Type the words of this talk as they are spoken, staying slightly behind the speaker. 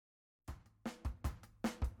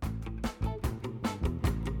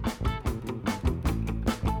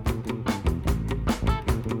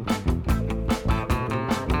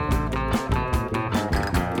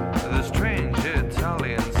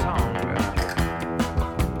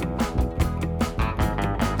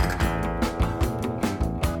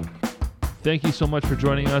Thank you so much for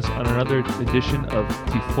joining us on another edition of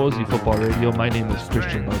Tifosi Football Radio. My name is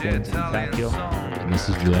Christian Lorenz Tacchio. And this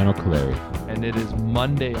is Giuliano Caleri. And it is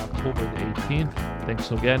Monday, October the 18th. Thanks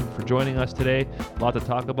again for joining us today. A lot to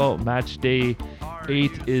talk about. Match day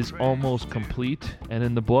 8 is almost complete and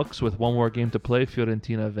in the books with one more game to play,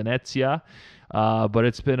 Fiorentina-Venezia. But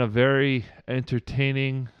it's been a very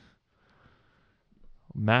entertaining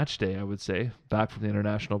match day, I would say, back from the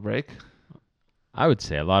international break. I would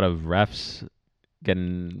say a lot of refs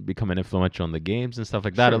becoming influential in the games and stuff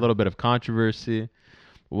like that. Sure. A little bit of controversy.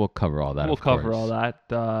 We'll cover all that. We'll cover all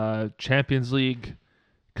that. Champions League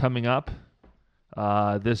coming up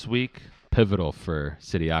this week. Pivotal for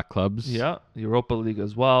Serie A clubs. Yeah, Europa League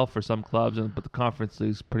as well for some clubs, but the Conference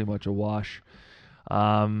League is pretty much a wash.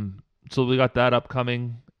 So we got that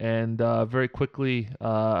upcoming, and very quickly,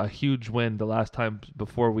 a huge win the last time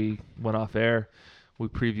before we went off air. We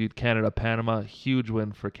previewed Canada-Panama. Huge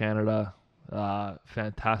win for Canada.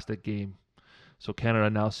 Fantastic game. So Canada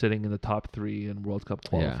now sitting in the top 3 in World Cup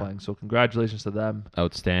qualifying. So congratulations to them.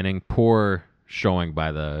 Outstanding. Poor showing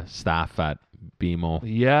by the staff at BMO.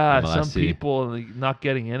 Yeah, MLSE. some people not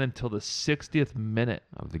getting in until the 60th minute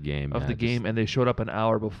Of the game. and they showed up an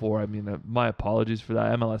hour before. I mean, my apologies for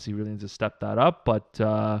that. MLSE really needs to step that up, but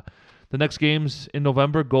the next games in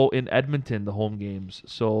November go in Edmonton, the home games.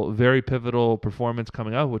 So very pivotal performance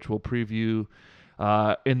coming out, which we'll preview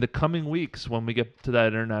in the coming weeks when we get to that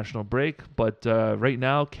international break. But right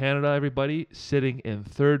now, Canada, everybody, sitting in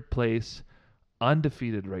 3rd place,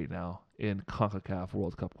 undefeated right now in CONCACAF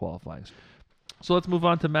World Cup qualifying. So let's move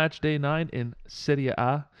on to match day 9 in Serie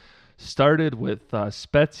A. Started with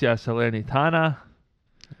Spezia Salernitana.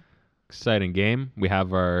 Exciting game. We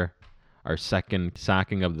have our second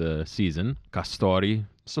sacking of the season. Castori.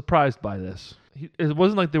 Surprised by this. It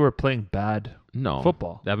wasn't like they were playing bad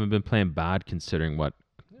football. They haven't been playing bad considering what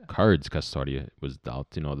cards Castori was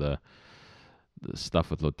dealt. You know, the stuff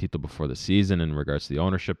with Lotito before the season in regards to the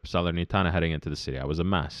ownership. Salernitana heading into the Serie A was a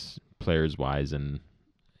mess, players-wise, and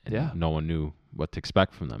no one knew what to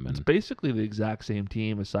expect from them. And it's basically the exact same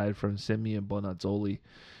team aside from Simi and Bonazzoli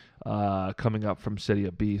coming up from Serie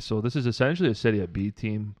B. So this is essentially a Serie B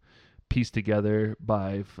team pieced together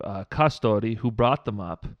by Castori, who brought them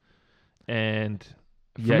up. And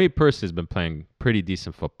for me personally, has been playing pretty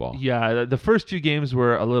decent football. Yeah, the first 2 games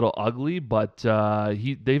were a little ugly, but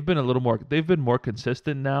they've been more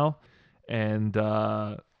consistent now, and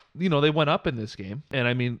they went up in this game. And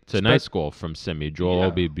I mean, it's a nice goal from Simi. Joel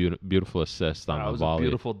Obi, beautiful assist on the volley. A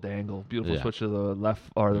beautiful dangle, beautiful switch to the left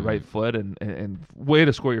or the right foot, and way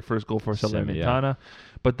to score your first goal for Salernitana. Yeah.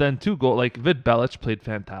 But then 2 goals, like Vid Belic played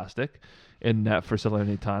fantastic in net for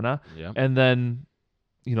Salernitana, and then.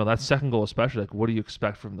 That second goal especially, like, what do you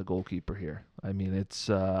expect from the goalkeeper here? I mean, it's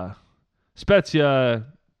Spezia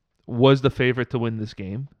was the favorite to win this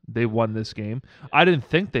game. They won this game. I didn't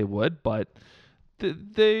think they would, but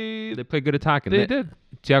they played good attacking. They did.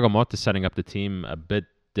 Thiago Motta setting up the team a bit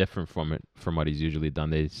different from what he's usually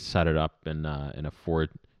done. They set it up in a 4-2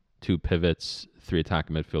 pivots, 3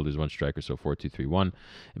 attacking midfielders, 1 striker, so 4-2-3-1.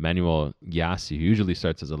 Emmanuel Gyasi, who usually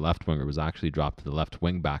starts as a left winger, was actually dropped to the left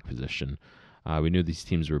wing back position. We knew these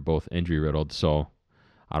teams were both injury-riddled, so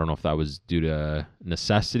I don't know if that was due to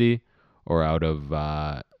necessity or out of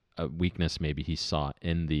a weakness maybe he saw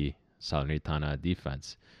in the Salernitana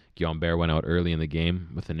defense. Guillaume went out early in the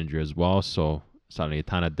game with an injury as well, so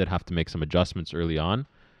Salernitana did have to make some adjustments early on.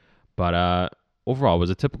 But overall, it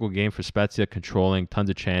was a typical game for Spezia, controlling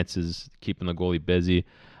tons of chances, keeping the goalie busy.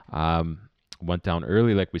 Went down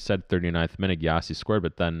early, like we said, 39th minute, Gyasi scored,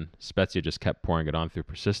 but then Spezia just kept pouring it on through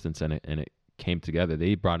persistence, and it came together.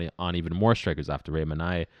 They brought on even more strikers after Ray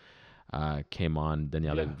Manai came on,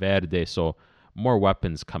 Daniele Verde. So more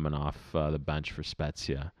weapons coming off the bench for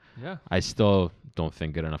Spezia. Yeah. I still don't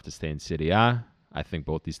think good enough to stay in Serie A. I think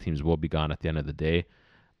both these teams will be gone at the end of the day.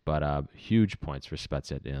 But huge points for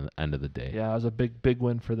Spezia at the end of the day. Yeah, it was a big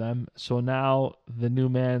win for them. So now the new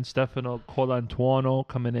man, Stefano Colantuono,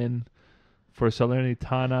 coming in for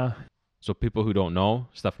Salernitana. So people who don't know,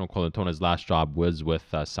 Stefano Colantuono's last job was with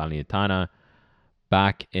Salernitana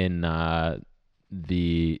back in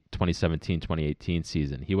the 2017-2018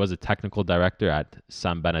 season. He was a technical director at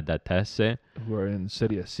San Benedettese, who are in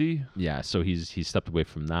Serie C. Yeah, so he's stepped away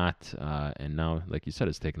from that, and now, like you said,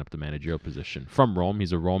 has taken up the managerial position from Rome.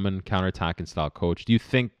 He's a Roman counterattacking style coach. Do you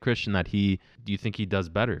think, Christian, that he does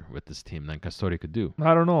better with this team than Castori could do?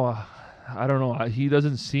 I don't know. He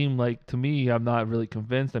doesn't seem like, to me, I'm not really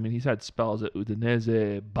convinced. I mean, he's had spells at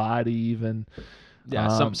Udinese, Bari even.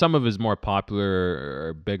 Yeah, some of his more popular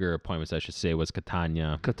or bigger appointments, I should say, was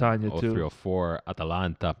Catania too. 0304,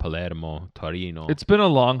 Atalanta, Palermo, Torino. It's been a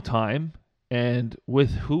long time, And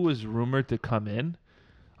with who was rumored to come in,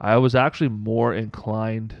 I was actually more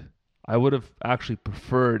inclined. I would have actually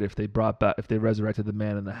preferred if they resurrected the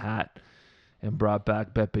man in the hat and brought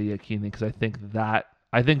back Beppe Iacchini, because I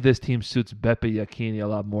think this team suits Beppe Iacchini a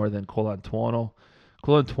lot more than Colantuono.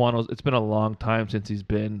 Colantuono, it's been a long time since he's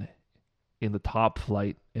been in the top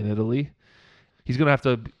flight in Italy. He's going to have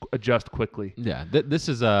to adjust quickly. Yeah, this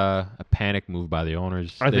is a panic move by the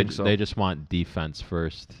owners. I think so. They just want defense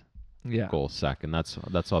first, Yeah. goal second.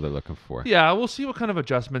 That's all they're looking for. Yeah, we'll see what kind of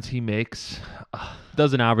adjustments he makes.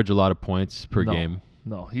 Doesn't average a lot of points per No. game.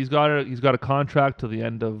 No, he's got a contract to the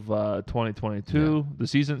end of 2022, the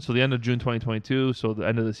season. So the end of June 2022, so the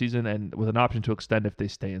end of the season, and with an option to extend if they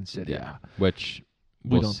stay in City. Yeah, which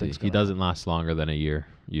We we'll don't see. think it's He gonna doesn't last longer than a year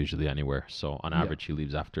usually anywhere. So on Yeah. average, he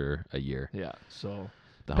leaves after a year. Yeah. So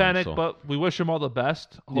Down, panic, so- but we wish him all the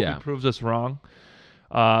best. Hope Yeah. he proves us wrong.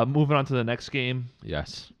 Moving on to the next game,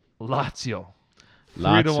 Yes. Lazio.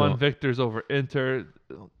 3-1 Lazio. victors over Inter.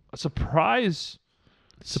 A surprise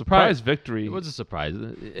victory. It was a surprise.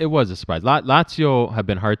 It was a surprise. Lazio have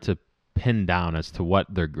been hard to pin down as to what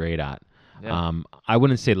they're great at. Yeah. I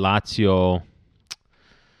wouldn't say Lazio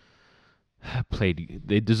played.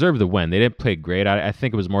 They deserved the win. They didn't play great. I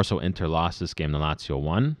think it was more so Inter lost this game than Lazio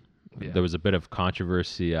won. Yeah. There was a bit of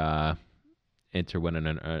controversy. Inter winning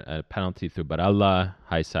a penalty through Barella.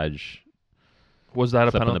 Haisaj Was that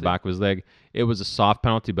a flip on penalty? the back of his leg. It was a soft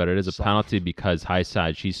penalty, but it is a Soft. penalty because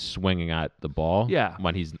Haisaj, he's swinging at the ball Yeah.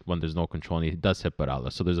 when there's no control, and he does hit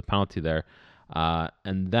Barella. So there's a penalty there.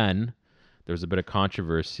 And then there was a bit of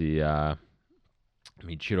controversy.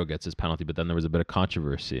 Chiro gets his penalty, but then there was a bit of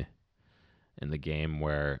controversy in the game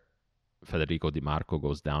where Federico Di Marco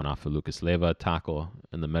goes down off of Lucas Leiva, tackle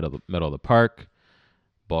in the middle of the park.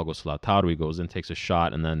 Ball goes to Lautaro, he goes in, takes a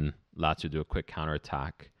shot, and then Lazio do a quick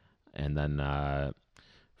counterattack. And then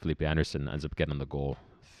Felipe Anderson ends up getting the goal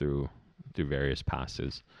through various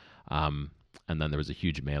passes. And then there was a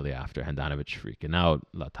huge melee after Handanovic freaking out,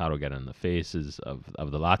 Lautaro getting in the faces of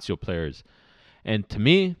the Lazio players. And to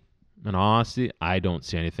me, in all honesty, I don't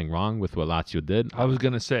see anything wrong with what Lazio did. I was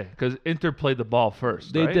going to say, because Inter played the ball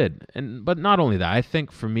first. They right? did. But not only that, I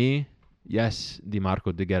think for me, yes, Di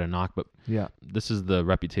Marco did get a knock, but Yeah. this is the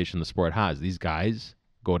reputation the sport has. These guys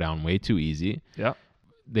go down way too easy. Yeah.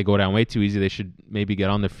 They go down way too easy. They should maybe get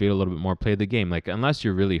on their feet a little bit more, play the game. Like, unless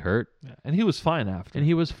you're really hurt, And he was fine after. and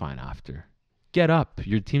he was fine after. Get up.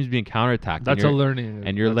 Your team's being counterattacked. That's a learning.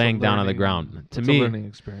 and you're that's a laying down on the learning- ground. To that's me, a learning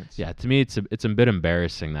experience. yeah, to me, it's a bit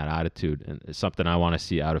embarrassing, that attitude, and it's something I want to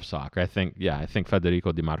see out of soccer. I think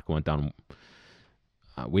Federico Di Marco went down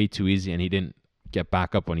way too easy, and he didn't get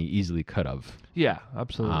back up when he easily could have. Yeah,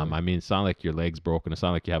 absolutely. It's not like your leg's broken. It's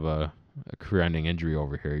not like you have a career-ending injury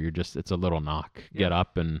over here. It's a little knock. Yeah. Get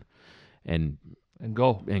up and and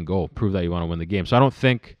go. prove that you want to win the game. So I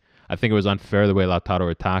think it was unfair the way Lautaro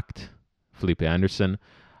attacked Felipe Anderson.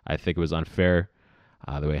 I think it was unfair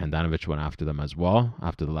the way Handanovic went after them as well,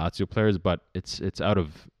 after the Lazio players. But it's out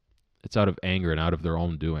of anger and out of their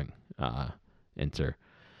own doing. Inter,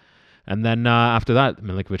 and then after that,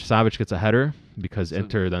 Milinkovic-Savic gets a header because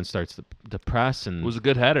Inter then starts to press, and It was a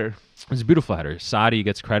good header. it was a beautiful header. Sadi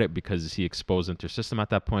gets credit because he exposed Inter's system at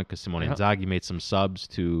that point, because Simone Yeah. Inzaghi made some subs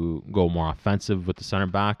to go more offensive with the center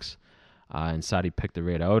backs, and Sadi picked the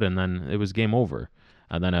right out, and then it was game over.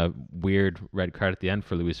 And then a weird red card at the end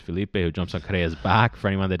for Luis Felipe, who jumps on Correa's back for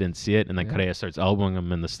anyone that didn't see it, and then Yeah. Correa starts elbowing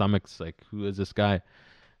him in the stomach. It's like, who is this guy?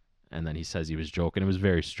 And then he says he was joking. It was a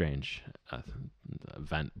very strange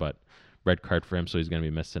event, but red card for him, so he's going to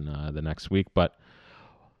be missing the next week. But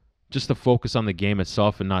just to focus on the game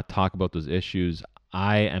itself and not talk about those issues,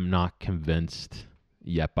 I am not convinced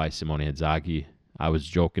yet by Simone Inzaghi. I was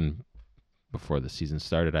joking before the season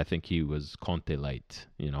started. I think he was Conte light.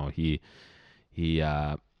 He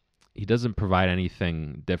doesn't provide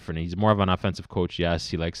anything different. He's more of an offensive coach, yes.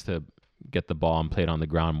 He likes to get the ball and play it on the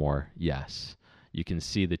ground more, yes. You can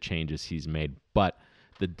see the changes he's made. But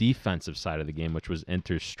the defensive side of the game, which was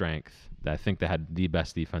Inter's strength, I think they had the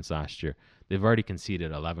best defense last year. They've already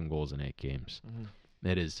conceded 11 goals in 8 games. Mm-hmm.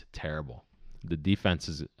 It is terrible. The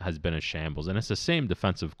defense has been a shambles, and it's the same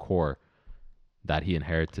defensive core that he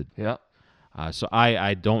inherited. Yeah. So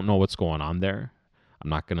I don't know what's going on there. I'm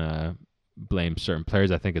not going to blame certain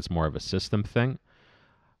players. I think it's more of a system thing.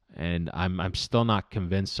 And I'm still not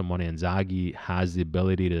convinced Simone Inzaghi has the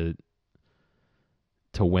ability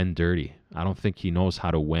to win dirty. I don't think he knows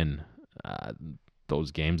how to win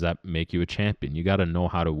those games that make you a champion. You got to know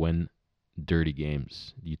how to win dirty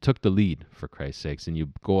games. You took the lead, for Christ's sakes, and you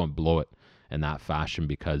go and blow it in that fashion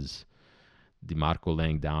because Di Marco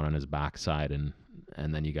laying down on his backside and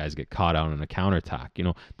and then you guys get caught out on a counterattack.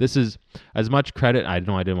 This is as much credit. I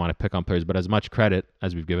know I didn't want to pick on players, but as much credit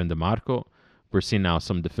as we've given DeMarco, we're seeing now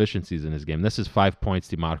some deficiencies in his game. This is 5 points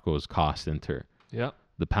DeMarco has cost Inter. Yeah.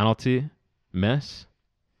 The penalty miss,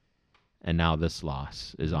 and now this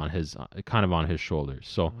loss is on his shoulders.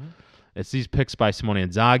 So it's these picks by Simone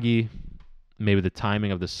Inzaghi. Maybe the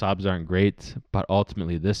timing of the subs aren't great, but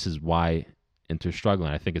ultimately this is why Inter's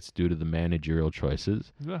struggling. I think it's due to the managerial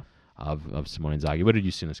choices of Simone Inzaghi. What did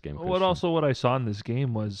you see in this game, Christian? What I saw in this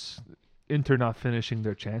game was Inter not finishing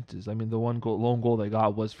their chances. I mean, the lone goal they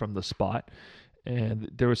got was from the spot, and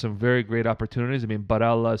there were some very great opportunities. I mean,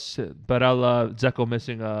 Barella, Dzeko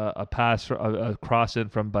missing a pass, a cross in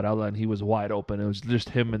from Barella, and he was wide open. It was just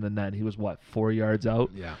him in the net. He was 4 yards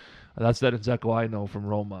out. Yeah. That's that Dzeko I know from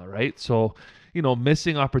Roma, right? So,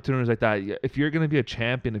 missing opportunities like that. If you're going to be a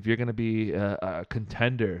champion, if you're going to be a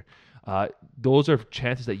contender, those are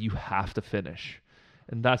chances that you have to finish.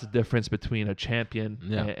 And that's the difference between a champion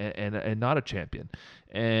and not a champion.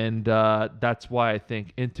 And that's why I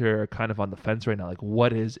think Inter are kind of on the fence right now. Like,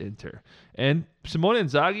 what is Inter? And Simone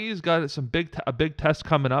Inzaghi's got a big test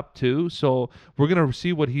coming up too. So we're going to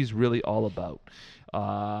see what he's really all about.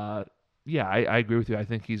 I agree with you. I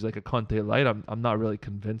think he's like a Conte light. I'm not really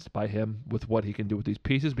convinced by him with what he can do with these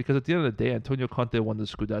pieces, because at the end of the day, Antonio Conte won the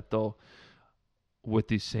Scudetto with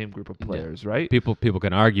these same group of players, right? People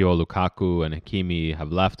can argue Lukaku and Hakimi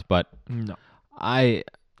have left, but no, I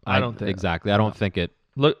don't think exactly. I don't think it.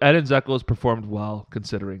 Look, Edin Dzeko has performed well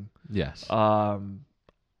considering. Yes.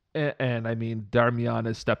 And I mean, Darmian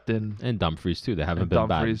has stepped in, and Dumfries too. They haven't been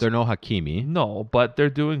bad. They're no Hakimi. No, but they're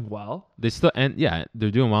doing well. They're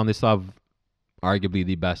doing well. And they still have arguably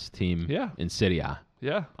the best team in Serie A.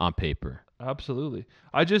 Yeah, on paper. Absolutely.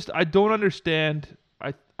 I don't understand.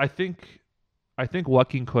 I think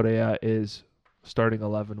Joaquin Correa is starting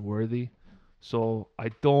 11 worthy. So I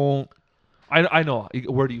know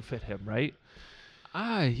where do you fit him, right?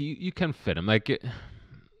 You can fit him.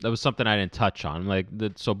 That was something I didn't touch on.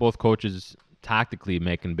 So both coaches tactically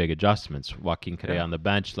making big adjustments. Joaquin Correa on the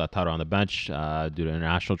bench, Lautaro on the bench due to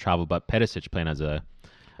international travel, but Perisic playing as a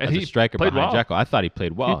striker behind Dzeko. I thought he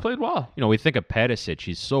played well. He played well. We think of Perisic.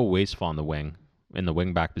 He's so wasteful on the wing, in the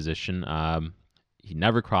wing back position. He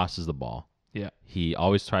never crosses the ball. Yeah. He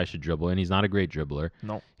always tries to dribble, and he's not a great dribbler.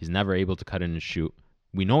 No. He's never able to cut in and shoot.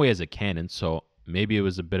 We know he has a cannon, so maybe it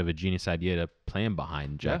was a bit of a genius idea to play him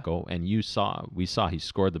behind Dzeko. Yeah. And we saw he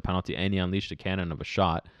scored the penalty, and he unleashed a cannon of a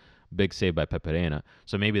shot. Big save by Peperena.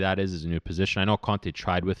 So maybe that is his new position. I know Conte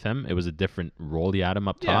tried with him. It was a different role he had him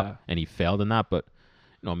up top, and he failed in that. But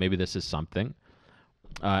maybe this is something.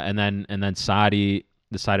 And then Sari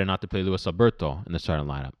decided not to play Luis Alberto in the starting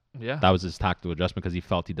lineup. Yeah, that was his tactical adjustment because he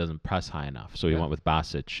felt he doesn't press high enough. So he went with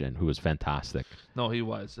Basic, and who was fantastic. No, he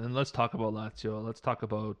was. And let's talk about Lazio. Let's talk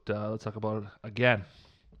about again.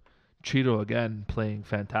 Ciro again playing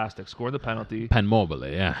fantastic, scored the penalty. Pen Mobile,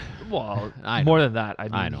 yeah. Well, more than that.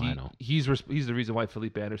 I know. He's the reason why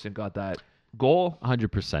Felipe Anderson got that goal.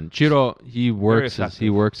 100%. Ciro, he works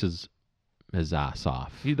his ass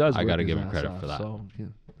off. He does. I got to give him credit for that. So,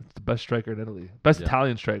 it's the best striker in Italy, best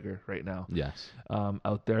Italian striker right now. Yes.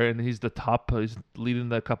 Out there, and he's the top. He's leading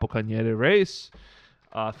the Capocannoniere race.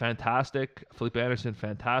 Fantastic. Felipe Anderson,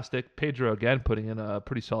 fantastic. Pedro again putting in a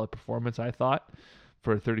pretty solid performance, I thought,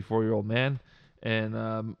 for a 34-year-old man.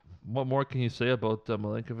 And what more can you say about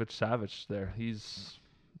Milinkovic-Savic there? He is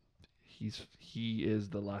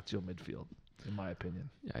the Lazio midfield, in my opinion.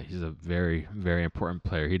 Yeah, he's a very, very important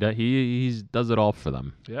player. He does it all for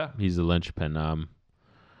them. Yeah. He's the linchpin.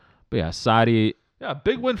 But yeah, Sari. Yeah,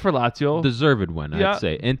 big win for Lazio. Deserved win, I'd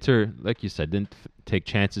say. Inter, like you said, didn't take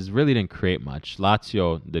chances, really didn't create much.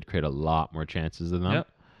 Lazio did create a lot more chances than them. Yep.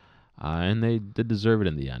 And they did deserve it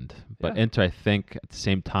in the end. But Inter, I think, at the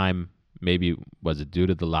same time, maybe was it due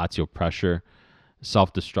to the Lazio pressure,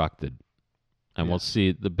 self-destructed. And we'll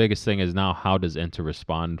see. The biggest thing is now, how does Inter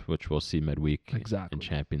respond, which we'll see midweek in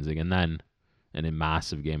Champions League. And then in a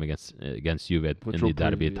massive game against Juve in the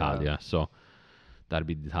Derby Italia. So that'd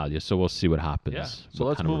be Italia. So we'll see what happens. Yeah. So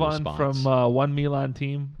let's move on from one Milan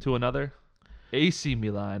team to another. AC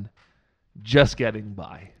Milan just getting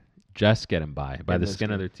by. Just getting by the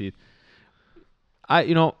skin of their teeth.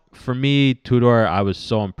 For me, Tudor, I was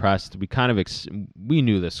so impressed. We kind of we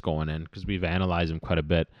knew this going in because we've analyzed him quite a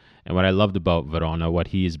bit. And what I loved about Verona, what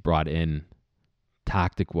he's brought in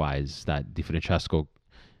tactic-wise, that Di Francesco,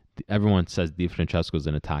 everyone says Di Francesco is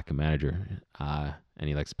an attacking manager, and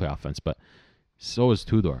he likes to play offense, but so is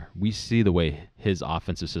Tudor. We see the way his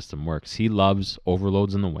offensive system works. He loves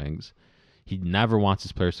overloads in the wings. He never wants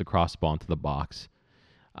his players to cross the ball into the box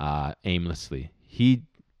aimlessly.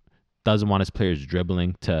 doesn't want his players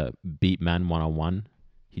dribbling to beat men one-on-one.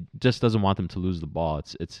 He just doesn't want them to lose the ball.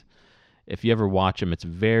 It's if you ever watch him,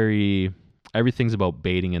 everything's about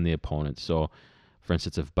baiting in the opponent. So, for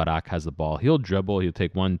instance, if Barak has the ball, he'll dribble, he'll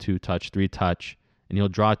take 1, 2 touch, 3 touch, and he'll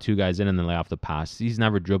draw 2 guys in and then lay off the pass. He's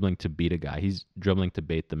never dribbling to beat a guy. He's dribbling to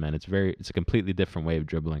bait the men. It's a completely different way of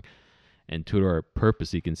dribbling. And Tudor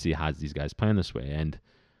purposely, you can see, has these guys playing this way. And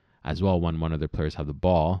as well, when one of their players have the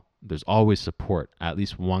ball, there's always support. At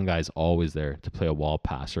least one guy's always there to play a wall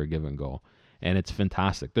pass or a give and go. And it's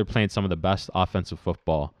fantastic. They're playing some of the best offensive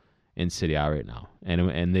football in Serie A right now.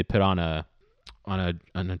 And they put on a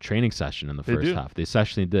training session in the first half. They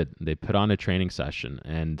essentially did. They put on a training session,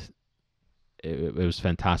 and it was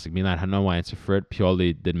fantastic. Milan had no answer for it.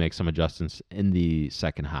 Pioli did make some adjustments in the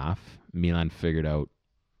second half. Milan figured out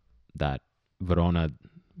that Verona,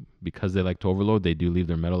 because they like to overload, they do leave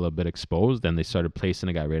their middle a bit exposed, and they started placing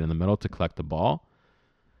a guy right in the middle to collect the ball,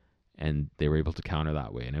 and they were able to counter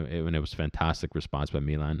that way. And it was fantastic response by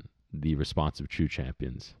Milan, the response of true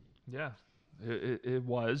champions. Yeah, it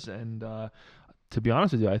was. And to be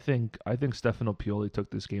honest with you, I think Stefano Pioli took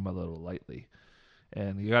this game a little lightly.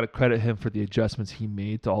 And you got to credit him for the adjustments he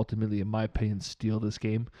made to ultimately, in my opinion, steal this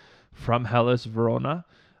game from Hellas Verona.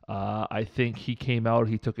 I think he came out,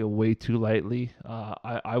 he took it way too lightly.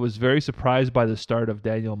 I was very surprised by the start of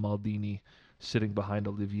Daniel Maldini sitting behind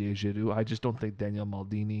Olivier Giroud. I just don't think Daniel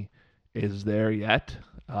Maldini is there yet.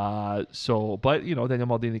 But, Daniel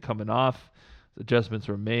Maldini coming off, adjustments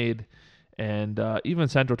were made. And even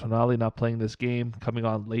Sandro Tonali not playing this game, coming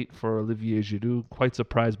on late for Olivier Giroud, quite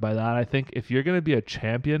surprised by that. I think if you're going to be a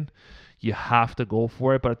champion, you have to go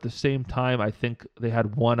for it. But at the same time, I think they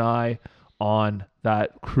had one eye on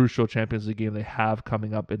that crucial Champions League game they have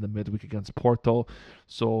coming up in the midweek against Porto.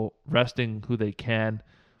 So resting who they can.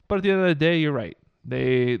 But at the end of the day, you're right.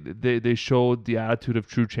 They showed the attitude of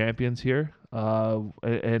true champions here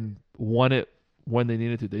and won it when they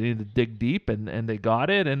needed to. They needed to dig deep, and they got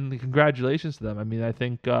it, and congratulations to them. I mean, I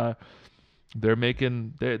think they're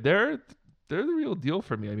the real deal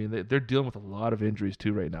for me. I mean, they're dealing with a lot of injuries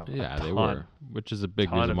too right now. Yeah, they were, which is a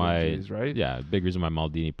big reason why, injuries, right? Yeah, a big reason why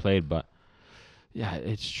Maldini played. But yeah,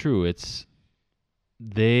 it's true.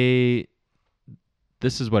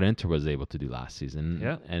 This is what Inter was able to do last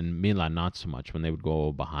season, and Milan not so much. When they would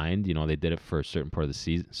go behind, they did it for a certain part of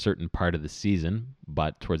the season,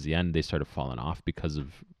 but towards the end they started falling off because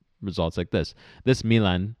of results like this. This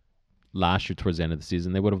Milan last year, towards the end of the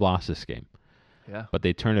season, they would have lost this game. Yeah, but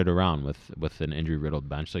they turned it around with an injury-riddled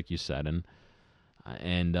bench, like you said,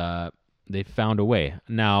 and they found a way.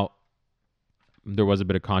 Now, there was a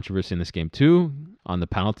bit of controversy in this game too on the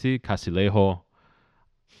penalty. Casilejo,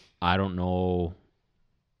 I don't know.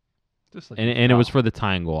 It was for the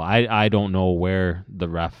tying goal. I don't know where the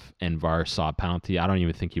ref and VAR saw a penalty. I don't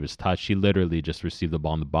even think he was touched. He literally just received the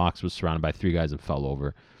ball in the box, was surrounded by 3 guys, and fell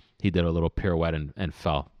over. He did a little pirouette and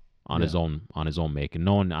fell on his own make. And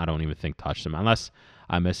no one, I don't even think, touched him. Unless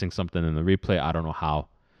I'm missing something in the replay, I don't know how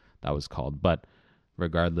that was called. But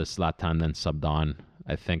regardless, Zlatan then subbed on.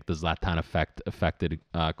 I think the Zlatan effect affected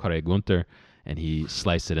Corey Gunter, and he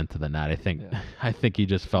sliced it into the net. I think he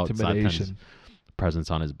just felt Zlatan's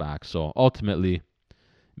presence on his back. So ultimately,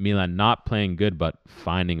 Milan not playing good, but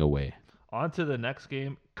finding a way. On to the next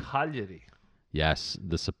game, Cagliari. Yes,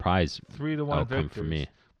 the surprise 3-1 outcome for me.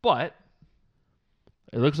 But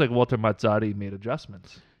it looks like Walter Mazzarri made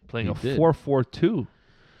adjustments, playing a 4-4-2.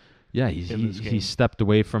 Yeah, he stepped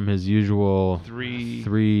away from his usual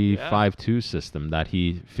 3-5-2 system that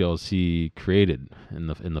he feels he created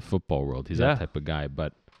in the football world. He's that type of guy,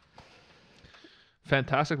 but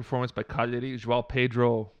fantastic performance by Cagliari. João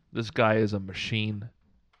Pedro, this guy is a machine.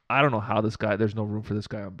 I don't know how there's no room for this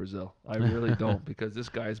guy on Brazil. I really don't, because this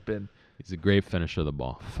guy's been... He's a great finisher of the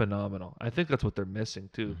ball. Phenomenal. I think that's what they're missing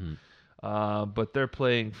too. Mm-hmm. But they're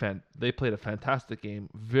playing... They played a fantastic game.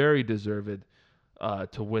 Very deserved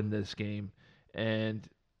to win this game. And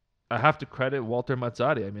I have to credit Walter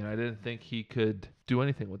Mazzarri. I mean, I didn't think he could do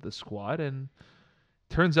anything with this squad, and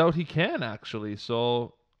turns out he can, actually.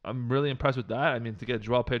 So I'm really impressed with that. I mean, to get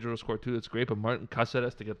João Pedro to score 2, that's great. But Martin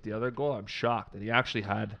Cáceres to get the other goal, I'm shocked that he actually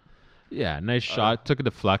had... Yeah, nice shot. Took a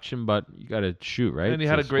deflection, but you got to shoot, right? And he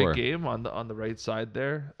had a great game on the right side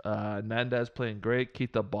there. Nandez playing great.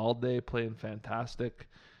 Keita Balde playing fantastic.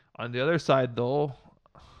 On the other side, though,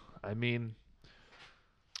 I mean...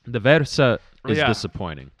 De Versa is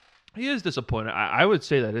disappointing. He is disappointing. I would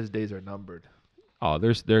say that his days are numbered. Oh,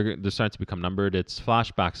 they're starting to become numbered. It's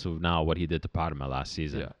flashbacks of now what he did to Parma last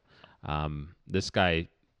season. Yeah. This guy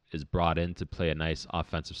is brought in to play a nice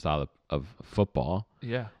offensive style of football.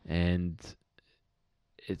 Yeah. And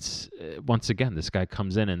it's once again, this guy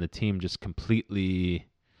comes in and the team just completely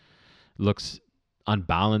looks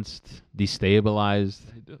unbalanced, destabilized.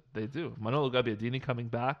 They do. Manolo Gabbiadini coming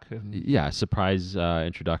back. And Yeah, surprise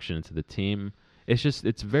introduction into the team.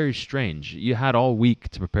 It's very strange. You had all week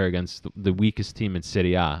to prepare against the weakest team in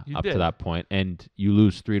Serie A You up to did. that point, and you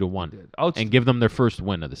lose 3-1 and give them their first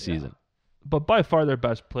win of the season. But by far their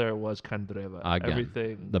best player was Candreva. Again,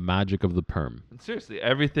 Everything. the magic of the perm. Seriously,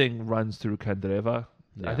 everything runs through Candreva.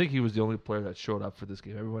 Yeah. I think he was the only player that showed up for this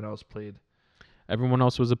game. Everyone else played. Everyone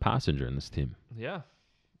else was a passenger in this team. Yeah.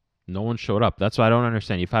 No one showed up. That's why I don't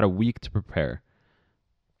understand. You've had a week to prepare,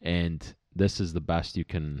 and this is the best you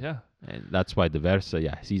can. Yeah. And that's why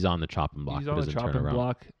Diversa, he's on the chopping block. He's but on the doesn't turn chopping around.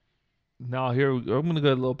 block. Now here I'm going to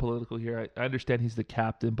get a little political here. I understand he's the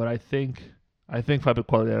captain, but I think Fabio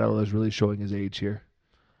Quagliarella is really showing his age here.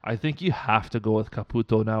 I think you have to go with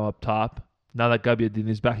Caputo now up top. Now that Gabbiadini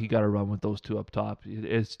is back, you got to run with those two up top.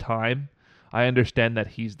 It's time. I understand that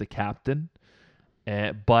he's the captain,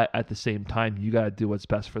 but at the same time, you got to do what's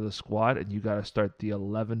best for the squad, and you got to start the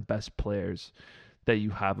 11 best players that you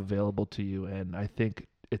have available to you. And I think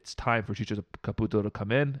it's time for Chicho Caputo to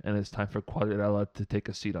come in, and it's time for Quagliarella to take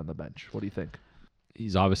a seat on the bench. What do you think?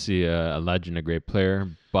 He's obviously a legend, a great player,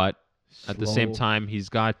 but at the same Slow. time, he's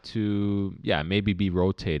got to, maybe be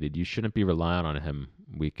rotated. You shouldn't be relying on him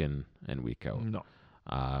week in and week out. No.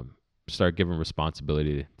 Start giving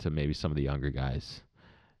responsibility to maybe some of the younger guys.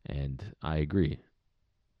 And I agree.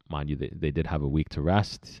 Mind you, they did have a week to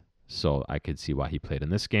rest, so I could see why he played in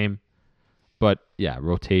this game. But,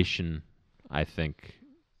 rotation, I think,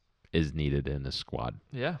 is needed in the squad.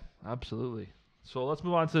 Yeah, absolutely. So let's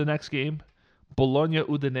move on to the next game.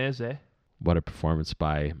 Bologna-Udinese. What a performance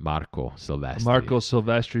by Marco Silvestri. Marco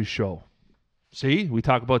Silvestri show. See, we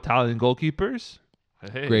talk about Italian goalkeepers.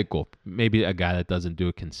 Hey. Great goal. Maybe a guy that doesn't do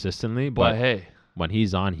it consistently, But but hey, when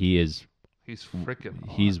he's on, he's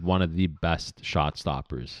freaking one of the best shot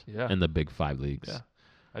stoppers Yeah. in the big 5 leagues. Yeah.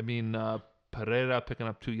 I mean, Pereira picking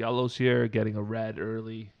up 2 yellows here, getting a red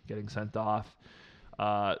early, getting sent off.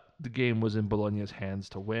 The game was in Bologna's hands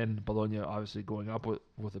to win. Bologna obviously going up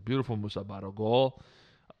with a beautiful Musa Barro goal.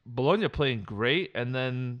 Bologna playing great, and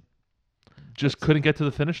then just couldn't get to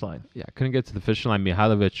the finish line. Yeah, couldn't get to the finish line.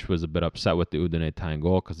 Mihailovic was a bit upset with the Udine tying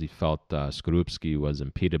goal because he felt Skorupski was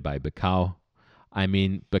impeded by Becao. I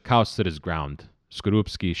mean, Becao stood his ground.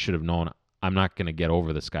 Skorupski should have known, I'm not going to get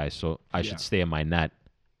over this guy, so I should stay in my net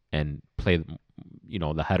and play,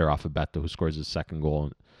 the header off of Beto, who scores his second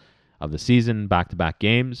goal of the season, back-to-back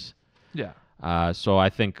games. Yeah. So I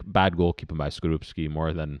think bad goalkeeping by Skorupski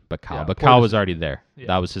more than Becao. Yeah, Becao was already there. Yeah.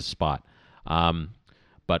 That was his spot.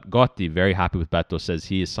 But Gotti, very happy with Beto, says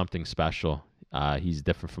he is something special. He's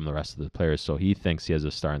different from the rest of the players, so he thinks he has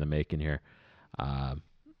a star in the making here.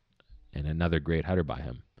 And another great header by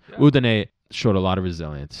him. Yeah. Udine showed a lot of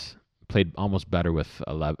resilience. Played almost better with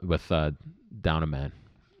down a man.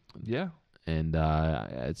 Yeah. And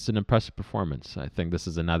it's an impressive performance. I think this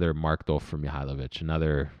is another mark, though, for Mihailovic.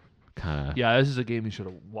 Another kind of... Yeah, this is a game he should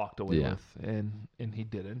have walked away Yeah. with, and he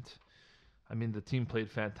didn't. I mean, the team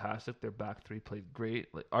played fantastic. Their back three played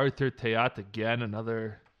great. Like Arthur Teat, again,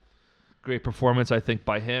 another great performance, I think,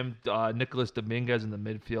 by him. Nicolas Dominguez in the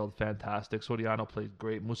midfield, fantastic. Soriano played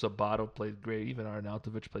great. Musa Barro played great. Even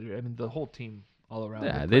Arnautovic played great. I mean, the whole team all around.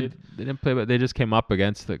 Yeah, they didn't play, but they just came up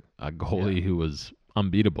against a goalie who was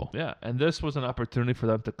unbeatable. Yeah, and this was an opportunity for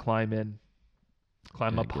them to climb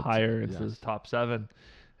up Good. higher into the top 7,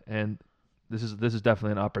 and this is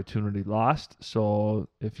definitely an opportunity lost. So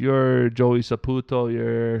if you're Joey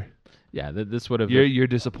Saputo, This would have you're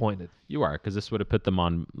disappointed. You are, because this would have put them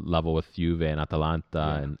on level with Juve and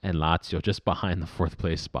Atalanta and Lazio, just behind the 4th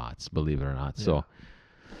place spots, believe it or not. So,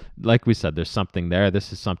 like we said, there's something there.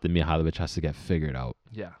 This is something Mihailovic has to get figured out.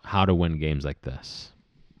 Yeah, How to win games like this.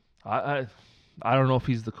 I don't know if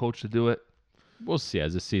he's the coach to do it. We'll see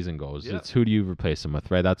as the season goes. Yeah. It's who do you replace him with,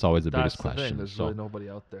 right? That's always the That's biggest the thing. question. There's So really nobody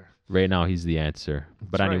out there. right now, he's the answer.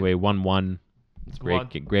 But That's right. anyway, 1-1. Let's move on.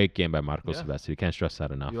 Great game by Marco Yeah. Silvestri. You can't stress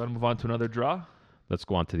that enough. You want to move on to another draw? Let's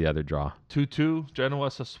go on to the other draw. 2-2, Genoa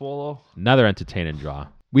Sassuolo. Another entertaining draw.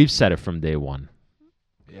 We've said it from day one.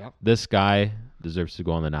 Yeah, This guy deserves to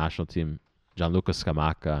go on the national team. Gianluca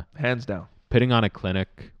Scamacca, hands down. putting on a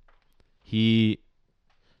clinic. He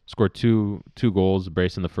scored two goals,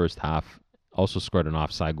 brace in the first half. Also scored an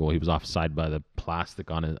offside goal. He was offside by the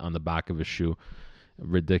plastic on the back of his shoe.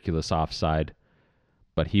 Ridiculous offside.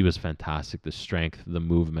 But he was fantastic. The strength, the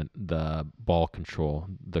movement, the ball control,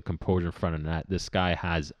 the composure in front of net. This guy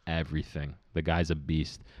has everything. The guy's a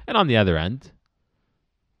beast. And on the other end,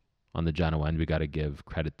 on the Genoa end, we got to give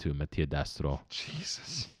credit to Mattia Destro.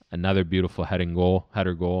 Jesus. another beautiful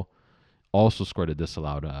header goal. Also scored a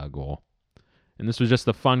disallowed goal. And this was just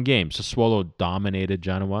a fun game. Sassuolo dominated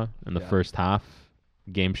Genoa in the first half.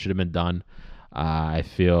 Game should have been done. I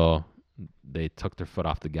feel they took their foot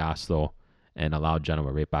off the gas, though, and allowed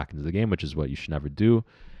Genoa right back into the game, which is what you should never do.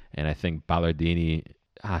 And I think Ballardini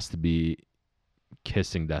has to be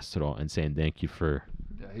kissing Destro and saying thank you for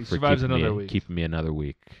he survives another week. Keeping me another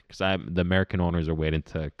week. Because the American owners are waiting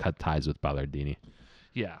to cut ties with Ballardini.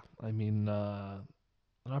 Yeah, I mean, an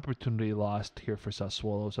opportunity lost here for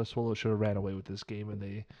Sassuolo. Sassuolo should have ran away with this game, and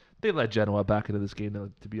they let Genoa back into this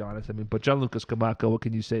game, to be honest. I mean, but Gianluca Scamacca, what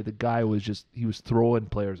can you say? The guy was he was throwing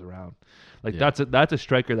players around. Like, that's a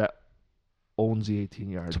striker that owns the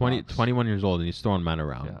 18-yard 21 years old, and he's throwing men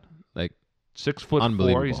around. Yeah. Like,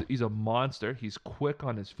 6'4". He's a monster. He's quick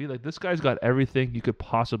on his feet. Like, this guy's got everything you could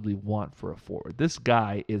possibly want for a forward. This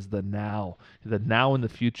guy is the now and the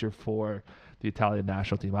future for the Italian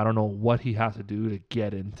national team. I don't know what he has to do to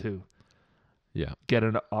get an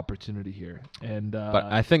opportunity here. And but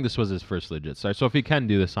I think this was his first legit start. So if he can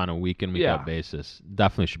do this on a week in, week out basis,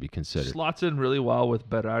 definitely should be considered. Slots in really well with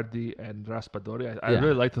Berardi and Raspadori. I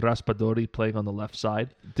really liked Raspadori playing on the left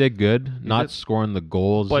side. Did good, scoring the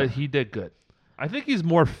goals, but he did good. I think he's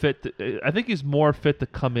more fit. To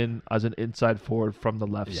come in as an inside forward from the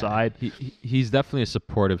left side. He's definitely a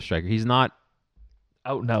supportive striker. He's not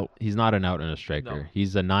out and out. He's not an out and a striker. No.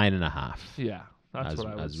 He's a 9.5. Yeah, that's what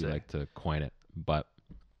I would say. As we like to coin it. But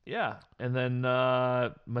yeah, and then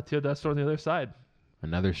Matteo Destro on the other side.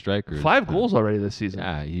 Another striker. 5 goals already this season.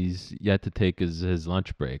 Yeah, he's yet to take his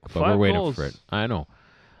lunch break, but we're waiting for it. I know.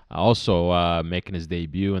 Also making his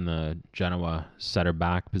debut in the Genoa center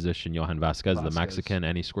back position, Johan Vasquez, the Mexican,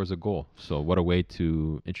 and he scores a goal. So what a way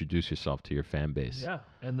to introduce yourself to your fan base. Yeah,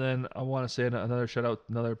 and then I want to say another shout out,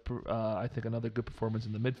 I think another good performance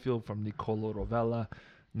in the midfield from Nicolo Rovella,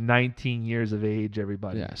 19 years of age,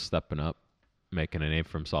 everybody. Yeah, stepping up, making a name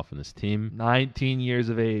for himself in this team. 19 years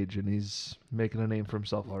of age, and he's making a name for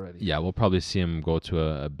himself already. Yeah, we'll probably see him go to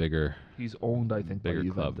a bigger. He's owned, I think, bigger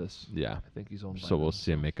by club. Juventus. Yeah, I think he's owned. So we'll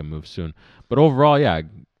see him make a move soon. But overall, yeah,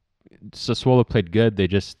 Sassuolo played good. They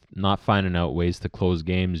just not finding out ways to close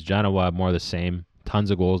games. Genoa more the same.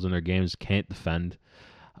 Tons of goals in their games. Can't defend.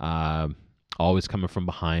 Always coming from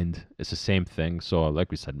behind. It's the same thing. So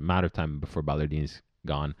like we said, matter of time before Ballardini's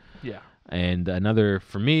gone. Yeah. And another,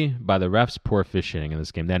 for me, by the refs, poor officiating in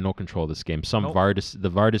this game. They had no control of this game.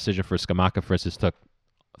 The VAR decision for Scamacca, for instance, took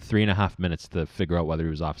 3.5 minutes to figure out whether he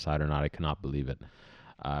was offside or not. I cannot believe it.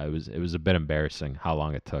 It was a bit embarrassing how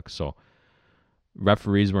long it took. So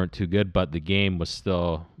referees weren't too good, but the game was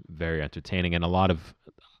still very entertaining, and I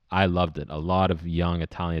loved it. A lot of young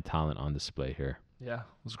Italian talent on display here. Yeah,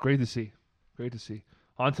 it was great to see. Great to see.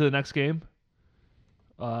 On to the next game.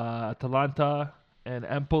 Atalanta and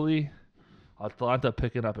Empoli. Atalanta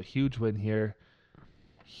picking up a huge win here.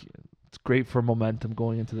 It's great for momentum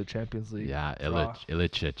going into the Champions League. Yeah,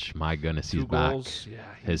 Ilicic, my goodness, he's 2 goals. back.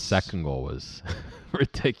 Yeah, his second goal was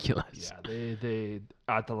ridiculous. Yeah,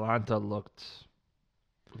 Atalanta looked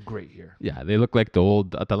great here. Yeah, they look like the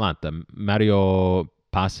old Atalanta. Mario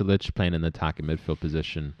Pasalic playing in the attacking midfield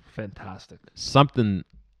position. Fantastic. Something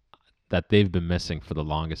that they've been missing for the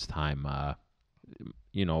longest time.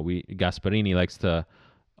 Gasperini likes to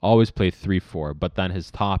always play 3-4, but then his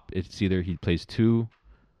top, it's either he plays a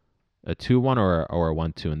 2-1 or a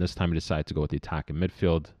 1-2, and this time he decided to go with the attacking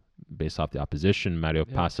midfield based off the opposition. Mario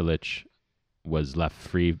Pasalic was left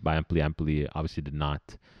free by Empoli. Empoli obviously did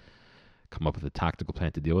not come up with a tactical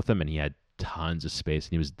plan to deal with him, and he had tons of space,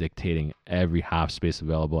 and he was dictating every half space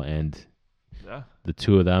available, and the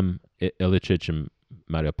two of them, Ilicic and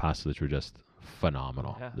Mario Pasalic, were just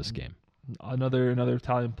phenomenal this game. Another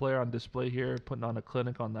Italian player on display here, putting on a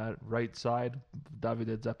clinic on that right side,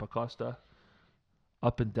 Davide Zappacosta.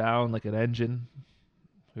 Up and down like an engine.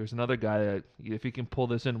 There's another guy that, if he can pull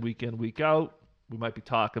this in, week out, we might be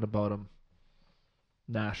talking about him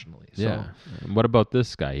nationally. So, yeah. And what about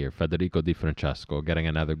this guy here, Federico Di Francesco, getting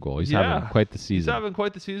another goal? He's having quite the season. He's having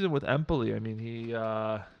quite the season with Empoli. I mean,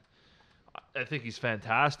 I think he's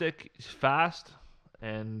fantastic. He's fast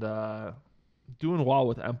and doing well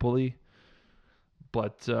with Empoli.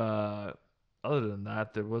 But other than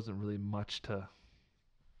that, there wasn't really much to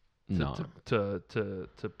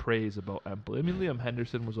praise about Empoli. I mean, Liam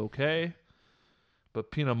Henderson was okay, but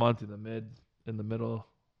Pinamonti in the middle,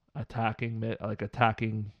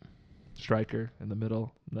 attacking striker in the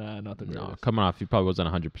middle. Nah, not the greatest. No, coming off, he probably wasn't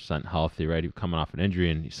 100% healthy, right? He was coming off an injury,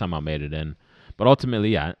 and he somehow made it in. But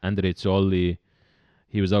ultimately, Andreazzoli,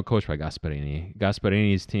 he was outcoached by Gasperini.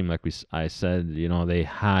 Gasperini's team, like I said, they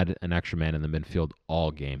had an extra man in the midfield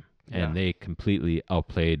all game. and Yeah. they completely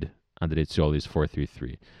outplayed Andrezioli's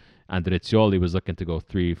 4-3-3. Andrezioli was looking to go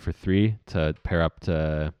 3-for-3 to pair up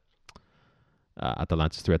to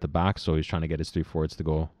Atalanta's 3 at the back, so he's trying to get his 3 forwards to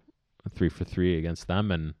go 3-for-3 against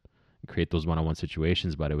them and create those one-on-one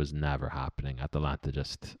situations, but it was never happening. Atalanta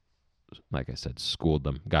just, like I said, schooled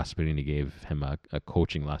them. Gasperini gave him a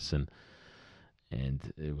coaching lesson,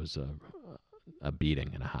 and it was a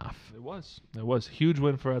beating and a half. It was. It was. Huge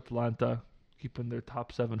win for Atalanta, keeping their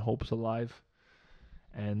top 7 hopes alive.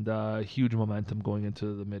 And huge momentum going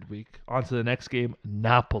into the midweek. On to the next game,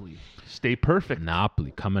 Napoli. Stay perfect.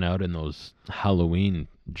 Napoli coming out in those Halloween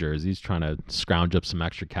jerseys, trying to scrounge up some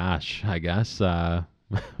extra cash, I guess.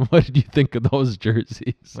 What did you think of those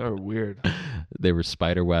jerseys? They're weird. They were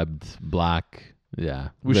spider-webbed, black. Yeah.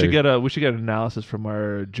 We should get an analysis from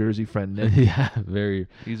our Jersey friend Nick. Yeah, very,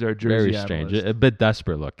 He's our Jersey very strange. analyst. A bit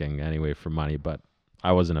desperate looking anyway for money, but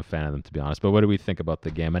I wasn't a fan of them, to be honest. But what do we think about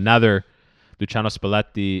the game? Another Luciano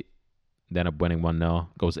Spalletti, they end up winning 1-0,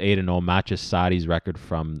 goes 8-0, matches Sarri's record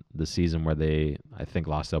from the season where they, I think,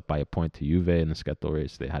 lost out by a point to Juve in the Scudetto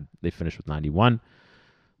race. They finished with 91.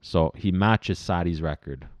 So he matches Sarri's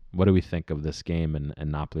record. What do we think of this game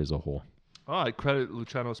and Napoli as a whole? Oh, I credit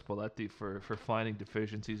Luciano Spalletti for finding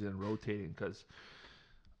deficiencies and rotating, because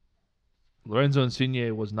Lorenzo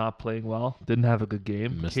Insigne was not playing well. Didn't have a good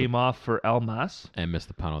game. Came off for Elmas. And missed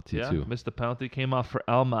the penalty too. Missed the penalty. Came off for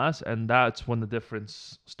Elmas, and that's when the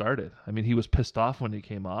difference started. I mean, he was pissed off when he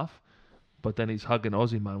came off, but then he's hugging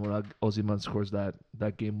Osimhen when Osimhen scores that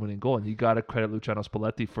game-winning goal. And you got to credit Luciano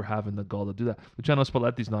Spalletti for having the goal to do that. Luciano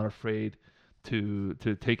Spalletti's not afraid to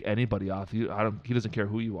take anybody off. He doesn't care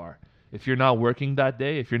who you are. If you're not working that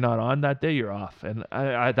day, if you're not on that day, you're off. And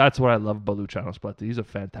I that's what I love about Luciano Spalletti. He's a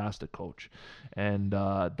fantastic coach. And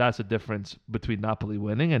that's the difference between Napoli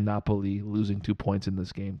winning and Napoli losing 2 points in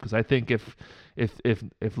this game. Because I think if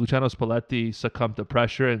Luciano Spalletti succumbed to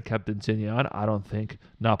pressure and kept Insigne on, I don't think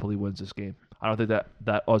Napoli wins this game. I don't think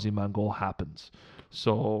that Osimhen goal happens.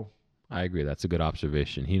 So I agree. That's a good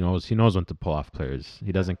observation. He knows when to pull off players.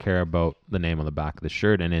 He doesn't care about the name on the back of the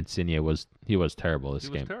shirt. And Insigne was terrible this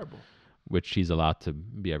game. He was terrible. Which he's allowed to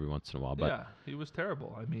be every once in a while. But yeah, he was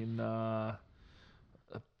terrible. I mean,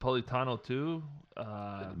 Politano too.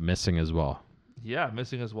 Missing as well. Yeah,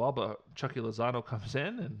 missing as well. But Chucky Lozano comes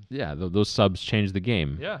in and yeah, those subs changed the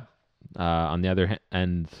game. Yeah. On the other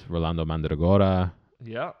end, Rolando Mandragora.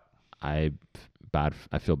 Yeah. I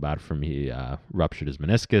feel bad for him. He ruptured his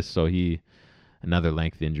meniscus, so another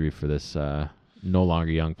lengthy injury for this no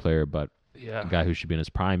longer young player, but a guy who should be in his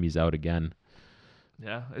prime. He's out again.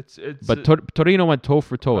 Yeah, it's. But Torino went toe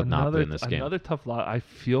for toe with Napoli in this game. Another tough lot. I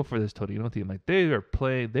feel for this Torino team. Like they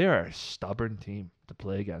are a stubborn team to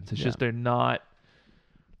play against. It's just they're not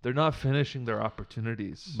finishing their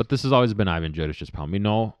opportunities. But this has always been Ivan Juric's problem. We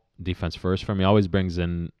know defense first from him. He always brings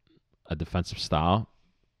in a defensive style,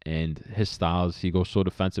 and his styles, he goes so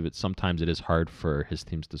defensive. Sometimes it is hard for his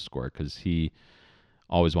teams to score because he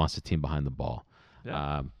always wants the team behind the ball.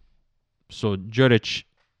 Yeah. So Juric,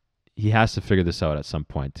 he has to figure this out at some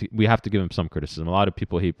point. We have to give him some criticism. A lot of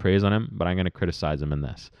people hate praise on him, but I'm going to criticize him in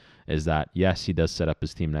this. Is that, yes, he does set up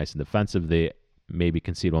his team nice and defensive. They maybe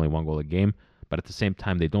concede only 1 goal a game, but at the same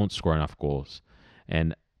time, they don't score enough goals.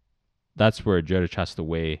 And that's where Juric has to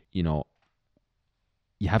weigh, you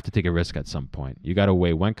have to take a risk at some point. You got to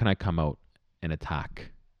weigh, when can I come out and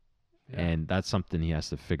attack? Yeah. And that's something he has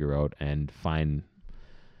to figure out and find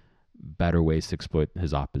better ways to exploit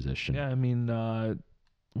his opposition. Yeah, I mean,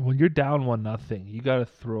 when you're down 1-0, you gotta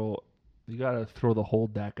throw the whole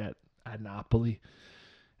deck at Napoli,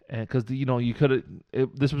 and because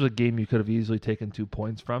this was a game you could have easily taken 2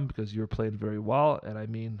 points from because you were playing very well. And I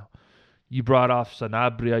mean, you brought off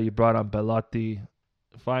Sanabria, you brought on Belotti.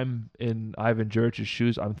 If I'm in Ivan Juric's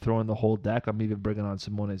shoes, I'm throwing the whole deck. I'm even bringing on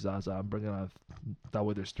Simone Zaza. I'm bringing on, that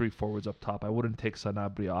way there's 3 forwards up top. I wouldn't take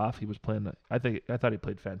Sanabria off. He was playing. I thought he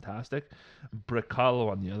played fantastic. Brecalo,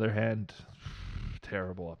 on the other hand,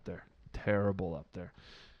 terrible up there.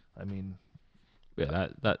 I mean, yeah,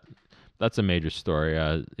 that's a major story.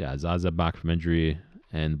 Zaza back from injury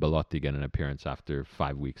and Belotti get an appearance after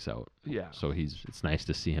 5 weeks out. Yeah. So it's nice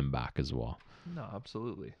to see him back as well. No,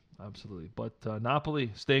 absolutely. But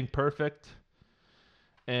Napoli staying perfect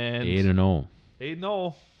and 8-0.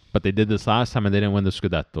 8-0. But they did this last time and they didn't win the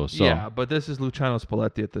Scudetto. So yeah, but this is Luciano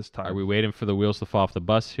Spalletti at this time. Are we waiting for the wheels to fall off the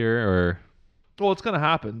bus here, or? Well, it's going to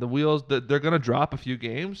happen. The wheels, they're going to drop a few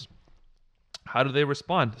games. How do they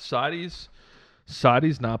respond? Sarri's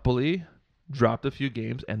Napoli dropped a few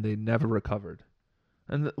games and they never recovered.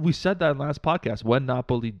 And we said that in last podcast. When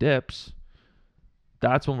Napoli dips,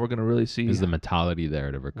 that's when we're going to really see. Is the mentality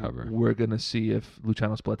there to recover? We're going to see if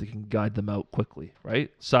Luciano Spalletti can guide them out quickly, right?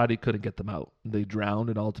 Sarri couldn't get them out. They drowned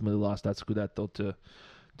and ultimately lost that Scudetto to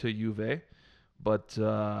Juve. But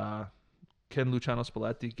can Luciano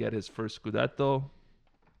Spalletti get his first Scudetto?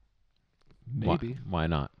 Maybe. Why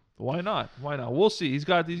not? Why not? We'll see. He's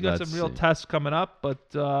got some real tests coming up, but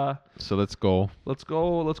so let's go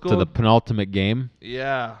to the penultimate game.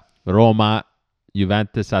 Yeah. Roma,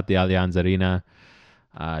 Juventus at the Allianz Arena.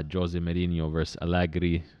 Jose Mourinho versus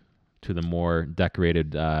Allegri, to the more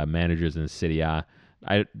decorated managers in the Serie A.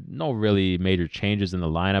 No really major changes in the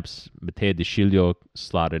lineups. Matteo De Sciglio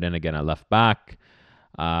slotted in again at left back.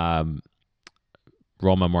 Roma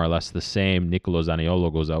more or less the same. Nicolo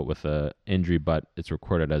Zaniolo goes out with an injury, but it's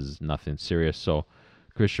recorded as nothing serious. So,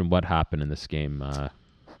 Christian, what happened in this game?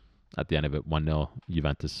 At the end of it, 1-0,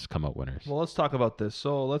 Juventus come out winners. Well, let's talk about this.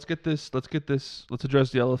 So let's address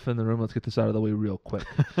the elephant in the room. Let's get this out of the way real quick.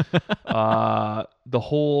 The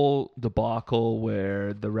whole debacle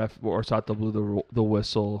where the ref Orsato blew the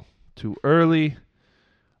whistle too early.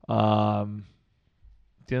 At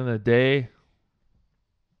the end of the day,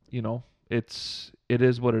 it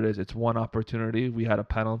is what it is. It's one opportunity. We had a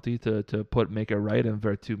penalty to make it right, and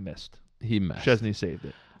Vertu missed. He missed. Szczesny saved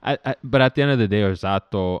it. But at the end of the day,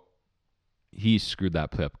 Orsato, he screwed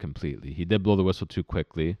that play up completely. He did blow the whistle too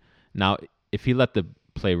quickly. Now, if he let the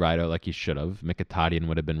play ride out like he should have, Mkhitaryan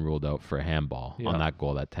would have been ruled out for a handball on that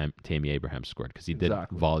goal that Tammy Abraham scored, because he did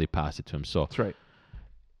volley pass it to him. So that's right.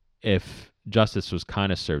 If justice was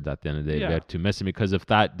kind of served at the end of the day, Vertu missing, because if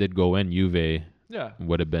that did go in, Juve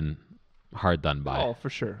would have been hard done by. Oh, for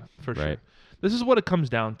sure. Sure. This is what it comes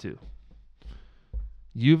down to.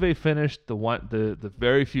 Juve finished the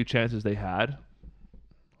very few chances they had.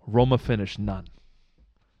 Roma finished none.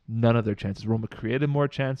 None of their chances. Roma created more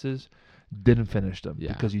chances, didn't finish them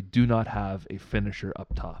because you do not have a finisher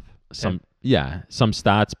up top. Some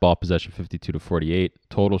stats: ball possession 52-48,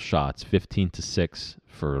 total shots 15-6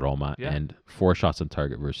 for Roma, and 4 shots on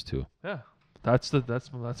target versus 2. Yeah, that's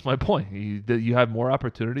my point. You had more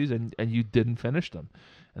opportunities and you didn't finish them,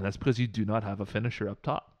 and that's because you do not have a finisher up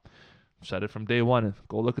top. Said it from day one.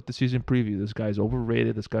 Go look at the season preview. This guy's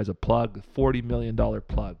overrated. This guy's a plug. $40 million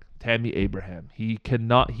plug. Tammy Abraham.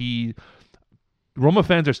 Roma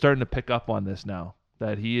fans are starting to pick up on this now,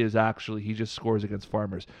 that he just scores against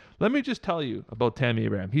Farmers. Let me just tell you about Tammy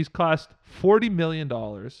Abraham. He's cost $40 million.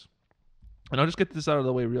 And I'll just get this out of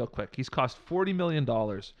the way real quick. He's cost $40 million.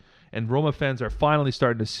 And Roma fans are finally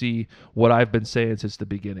starting to see what I've been saying since the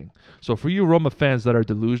beginning. So for you Roma fans that are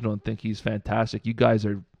delusional and think he's fantastic, you guys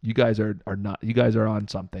are not. You guys are on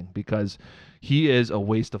something, because he is a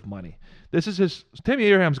waste of money. Tammy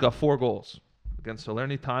Abraham's got 4 goals against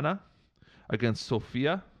Salernitana, against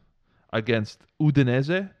Sofia, against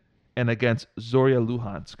Udinese, and against Zorya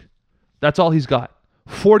Luhansk. That's all he's got.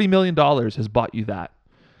 $40 million has bought you that.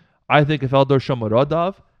 I think if Eldor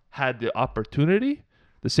Shomurodov had the opportunity,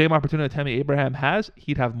 the same opportunity Tammy Abraham has,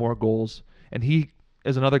 he'd have more goals. And he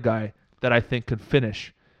is another guy that I think could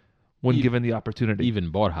finish when given the opportunity. Even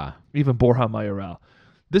Borja Mayoral.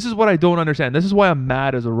 This is what I don't understand. This is why I'm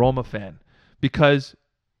mad as a Roma fan. Because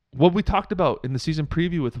what we talked about in the season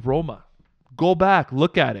preview with Roma, go back,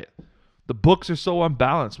 look at it. The books are so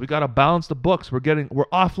unbalanced. We got to balance the books. We're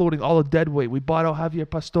offloading all the dead weight. We bought out Javier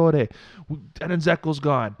Pastore. Edin Dzeko's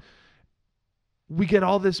gone. We get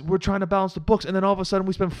all this. We're trying to balance the books. And then all of a sudden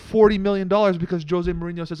we spend $40 million because Jose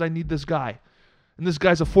Mourinho says, I need this guy. And this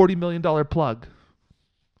guy's a $40 million plug.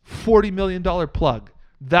 $40 million plug.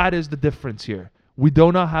 That is the difference here. We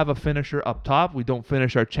do not have a finisher up top. We don't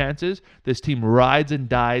finish our chances. This team rides and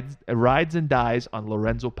dies on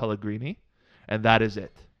Lorenzo Pellegrini, and that is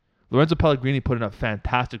it. Lorenzo Pellegrini put in a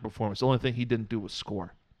fantastic performance. The only thing he didn't do was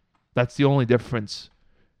score. That's the only difference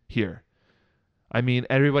here. I mean,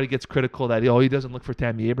 everybody gets critical that he doesn't look for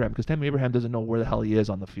Tammy Abraham, because Tammy Abraham doesn't know where the hell he is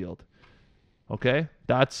on the field. Okay?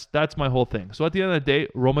 That's my whole thing. So at the end of the day,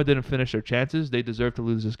 Roma didn't finish their chances. They deserved to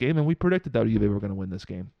lose this game, and we predicted that Juve were going to win this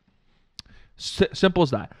game. Simple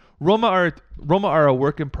as that. Roma are a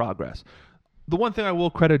work in progress. The one thing I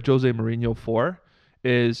will credit Jose Mourinho for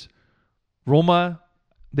is Roma,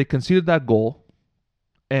 they conceded that goal,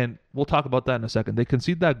 and we'll talk about that in a second. They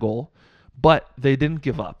conceded that goal, but they didn't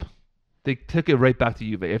give up. They took it right back to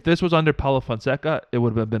Juve. If this was under Paulo Fonseca, it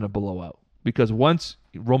would have been a blowout. Because once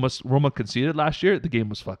Roma conceded last year, the game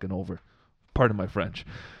was fucking over. Pardon my French.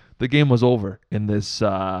 The game was over in these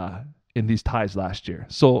ties last year.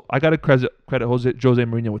 So I got to credit Jose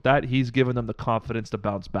Mourinho with that. He's given them the confidence to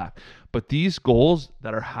bounce back. But these goals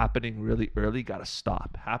that are happening really early got to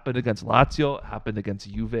stop. Happened against Lazio, happened against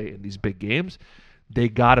Juve in these big games. They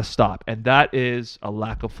got to stop. And that is a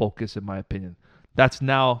lack of focus, in my opinion. That's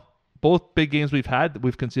now both big games we've had,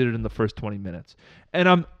 we've considered in the first 20 minutes.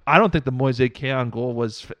 And I don't think the Moise Kean goal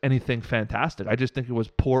was anything fantastic. I just think it was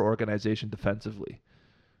poor organization defensively.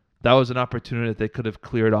 That was an opportunity that they could have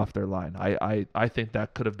cleared off their line. I think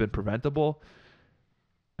that could have been preventable.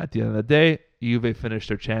 At the end of the day, Juve finished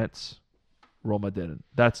their chance. Roma didn't.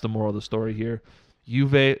 That's the moral of the story here.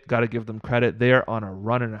 Juve, got to give them credit. They are on a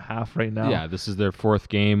run and a half right now. Yeah, this is their fourth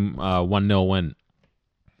game, 1-0 win.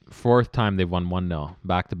 Fourth time they've won 1-0,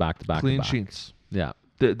 back to back to back. Clean to back. sheets. Yeah.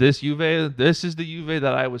 This is the Juve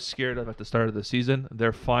that I was scared of at the start of the season.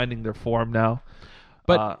 They're finding their form now.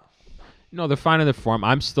 But they're finding their form.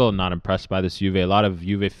 I'm still not impressed by this Juve. A lot of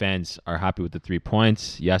Juve fans are happy with the 3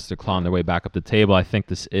 points. Yes, they're clawing their way back up the table. I think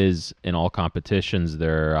this is, in all competitions,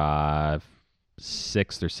 their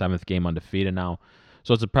 6th or 7th game undefeated now.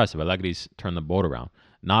 So it's impressive. Allegri's turned the boat around.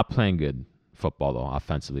 Not playing good football, though,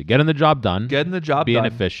 offensively. Getting the job done. Being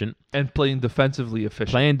efficient. And playing defensively efficient.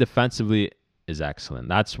 Playing defensively is excellent.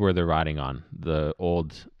 That's where they're riding on. The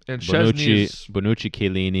old and Bonucci,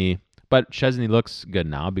 Chiellini. But Szczesny looks good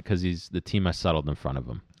now because the team has settled in front of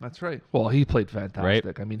him. That's right. Well, he played fantastic.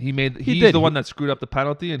 Right? I mean, he's the one that screwed up the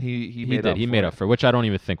penalty, and he made up. He made up for it, which I don't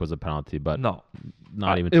even think was a penalty. But no,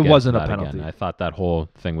 not even. It wasn't a penalty. Again. I thought that whole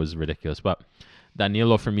thing was ridiculous. But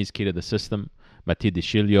Danilo for me is key to the system. Mattia De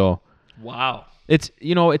Sciglio. Wow. It's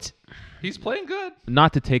he's playing good.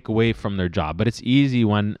 Not to take away from their job, but it's easy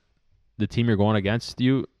when the team you're going against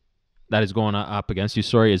you, that is going up against you,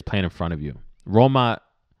 is playing in front of you. Roma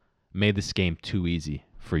made this game too easy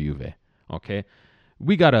for Juve. Okay?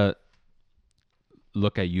 We got to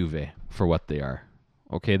look at Juve for what they are.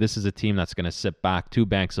 Okay? This is a team that's going to sit back 2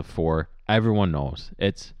 banks of 4. Everyone knows.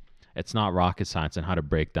 It's not rocket science on how to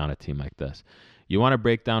break down a team like this. You want to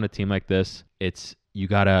break down a team like this, you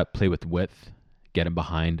got to play with width, get in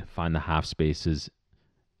behind, find the half spaces,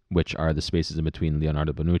 which are the spaces in between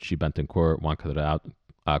Leonardo Bonucci, Bentancur, Juan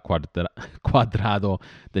Cuadrado,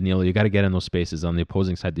 Danilo. You got to get in those spaces. On the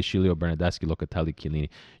opposing side, De Sciglio, Bernardeschi, Locatelli, Chiellini.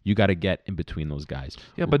 You got to get in between those guys.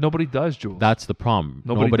 Yeah, but nobody does, Jules. That's the problem.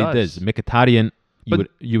 Nobody does. Mkhitaryan,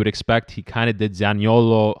 you would expect. He kind of did.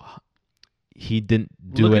 Zaniolo, he didn't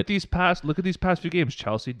do look it. Look at these past few games.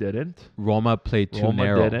 Chelsea didn't. Roma played too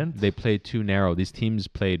narrow. Didn't. They played too narrow. These teams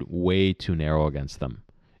played way too narrow against them.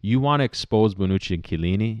 You want to expose Bonucci and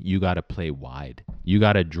Chiellini, you got to play wide. You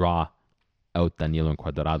got to draw out Danilo and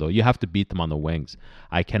Cuadrado. You have to beat them on the wings.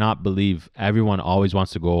 I cannot believe everyone always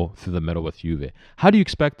wants to go through the middle with Juve. How do you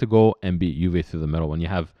expect to go and beat Juve through the middle when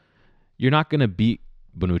you're not going to beat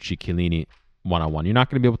Bonucci, Chiellini one-on-one. You're not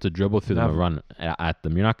going to be able to dribble through them and run at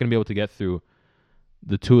them. You're not going to be able to get through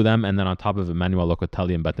the 2 of them, and then on top of Emmanuel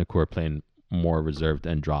Locatelli and Bentancur playing more reserved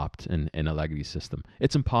and dropped in Allegri's system.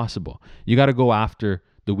 It's impossible. You got to go after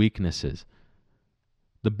the weaknesses.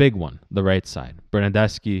 The big one, the right side,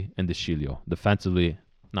 Bernardeschi and De Sciglio. Defensively,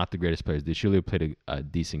 not the greatest players. De Sciglio played a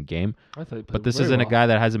decent game, but this isn't a guy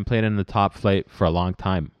that hasn't played in the top flight for a long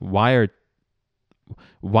time. Why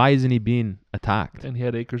isn't he being attacked? And he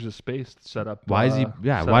had acres of space set up. Why is he?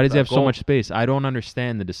 Yeah, why does he have so much space? I don't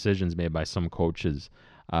understand the decisions made by some coaches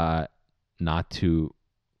not to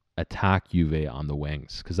attack Juve on the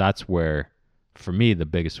wings, because that's where, for me, the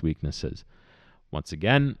biggest weakness is. Once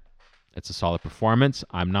again, it's a solid performance.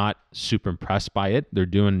 I'm not super impressed by it. They're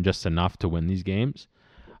doing just enough to win these games.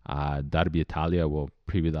 That'll be Italia. We'll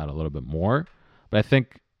preview that a little bit more. But I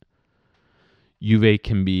think Juve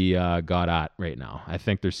can be got at right now. I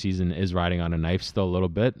think their season is riding on a knife still a little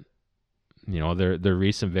bit. You know, their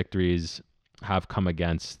recent victories have come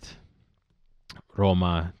against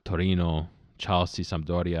Roma, Torino, Chelsea,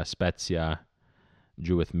 Sampdoria, Spezia,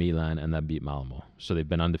 drew with Milan, and then beat Malmo. So they've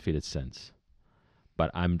been undefeated since. But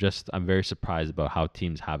I'm very surprised about how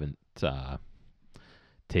teams haven't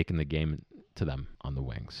taken the game to them on the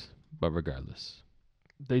wings. But regardless,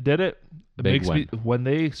 they did it. Big win. When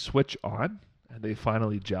they switch on and they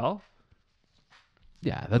finally gel.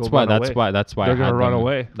 Yeah, that's why they're gonna run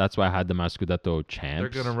away. That's why I had them as Scudetto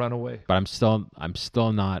champs. They're gonna run away. But I'm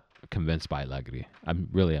still not convinced by Allegri. I'm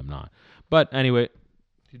not. But anyway,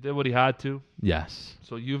 he did what he had to. Yes.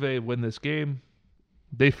 So Juve win this game.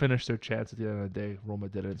 They finished their chance at the end of the day. Roma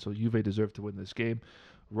didn't. So Juve deserved to win this game.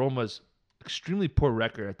 Roma's extremely poor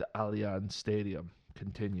record at the Allianz Stadium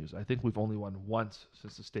continues. I think we've only won once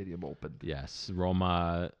since the stadium opened. Yes,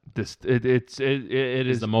 Roma. It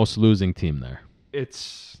is the most losing team there.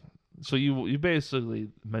 It's so you basically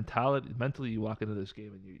mentally you walk into this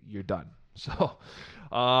game and you're done. So,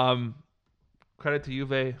 credit to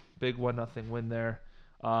Juve, big 1-0 win there.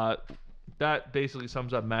 That basically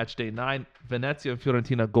sums up match day 9. Venezia and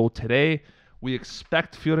Fiorentina go today. We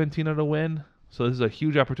expect Fiorentina to win, so this is a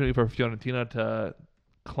huge opportunity for Fiorentina to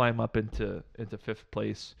climb up into fifth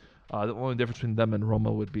place. The only difference between them and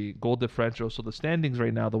Roma would be goal differential. So the standings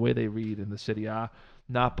right now, the way they read in the Serie A,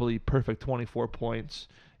 Napoli perfect 24 points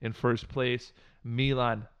in first place.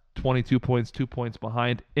 Milan 22 points, 2 points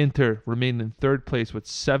behind. Inter remain in third place with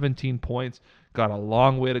 17 points. Got a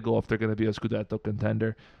long way to go if they're going to be a Scudetto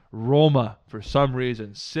contender. Roma, for some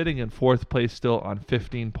reason, sitting in fourth place still on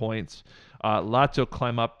 15 points. Lazio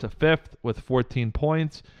climb up to fifth with 14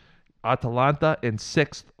 points. Atalanta in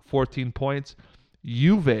sixth, 14 points.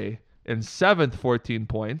 Juve in seventh, 14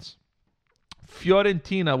 points.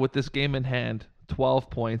 Fiorentina, with this game in hand, 12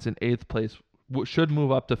 points in eighth place, should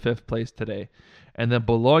move up to fifth place today. And then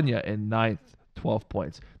Bologna in ninth, 12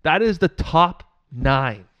 points. That is the top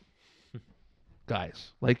 9,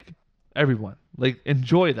 guys. Like, everyone. Like,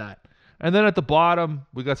 enjoy that. And then at the bottom,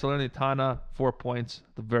 we got Salernitana, 4 points.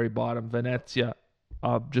 At the very bottom, Venezia,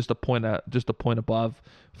 just a point above,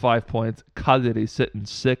 5 points. Cagliari sitting in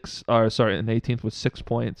 18th with 6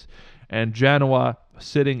 points, and Genoa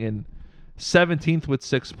sitting in 17th with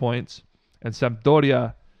 6 points, and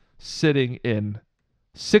Sampdoria sitting in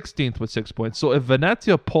 16th with 6 points. So if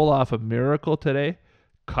Venezia pull off a miracle today,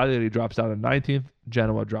 Cagliari drops down to 19th,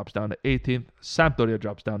 Genoa drops down to 18th, Sampdoria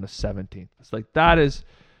drops down to 17th. It's like, that is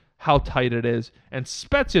how tight it is. And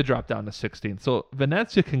Spezia dropped down to 16th. So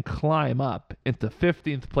Venezia can climb up into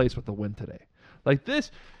 15th place with the win today. Like,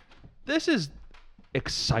 this is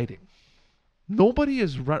exciting. Nobody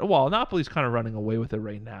is Napoli's kind of running away with it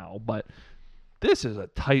right now, but this is a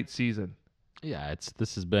tight season. Yeah, it's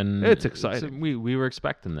exciting. We were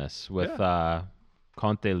expecting this with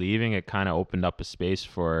Conte leaving. It kind of opened up a space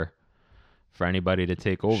for anybody to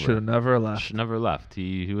take over. Should have never left.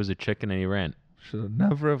 He was a chicken and he ran. Should have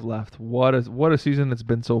never have left. What a season it's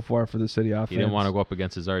been so far for the Serie A fans. He didn't want to go up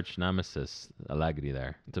against his arch nemesis Allegri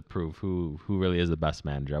there to prove who really is the best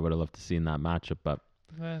manager. I would have loved to see in that matchup, but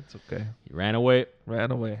it's okay. He ran away.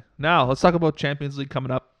 Now let's talk about Champions League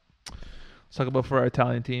coming up. Let's talk about for our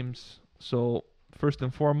Italian teams. So first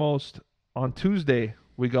and foremost, on Tuesday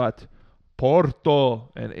we got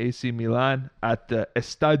Porto and AC Milan at the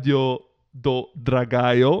Estadio do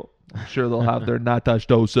Dragaio. I'm sure they'll have their Natas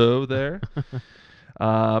Doso there.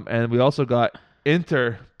 And we also got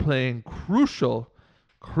Inter playing crucial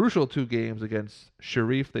 2 games against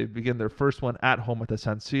Sheriff. They begin their first one at home at the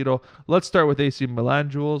San Siro. Let's start with AC Milan,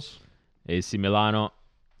 Jules. AC Milano.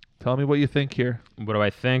 Tell me what you think here. What do I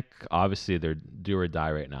think? Obviously, they're do or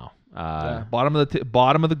die right now. Bottom of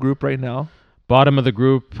the group right now. Bottom of the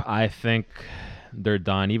group, I think they're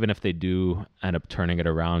done. Even if they do end up turning it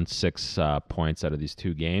around, 6 points out of these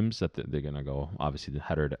 2 games, that they're going to go obviously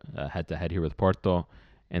head-to-head here with Porto,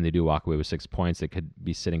 and they do walk away with 6 points. They could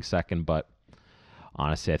be sitting second, but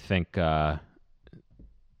honestly, I think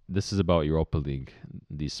this is about Europa League,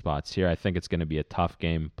 these spots here. I think it's going to be a tough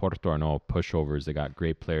game. Porto are no pushovers. They got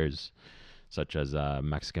great players such as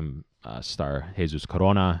Mexican star Jesus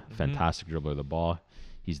Corona, fantastic dribbler of the ball.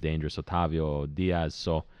 He's dangerous. Otavio Diaz.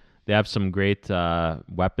 So they have some great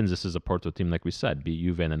weapons. This is a Porto team, like we said, beat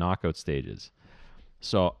Juve in the knockout stages.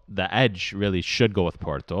 So the edge really should go with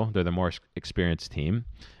Porto. They're the more experienced team.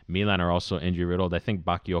 Milan are also injury-riddled. I think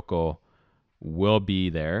Bakayoko will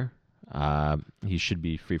be there. He should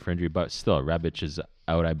be free for injury, but still, Rebic is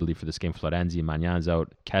out, I believe, for this game. Florenzi, Magnan's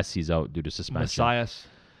out. Kessi's out due to suspension.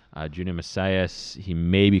 Junior Messias, he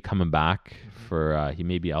may be coming back for. He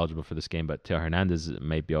may be eligible for this game, but Teo Hernandez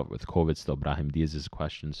might be out with COVID still. Brahim Diaz is a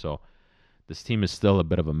question. So this team is still a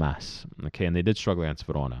bit of a mess. Okay, and they did struggle against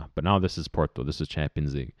Verona, but now this is Porto. This is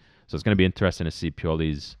Champions League. So it's going to be interesting to see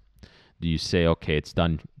Pioli's. Do you say, okay, it's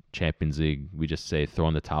done, Champions League? We just say throw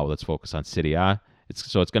in the towel. Let's focus on Serie A.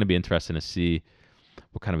 It's going to be interesting to see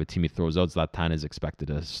what kind of a team he throws out. Zlatan is expected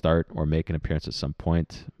to start or make an appearance at some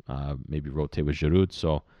point. Maybe rotate with Giroud.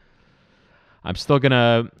 So I'm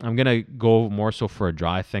gonna go more so for a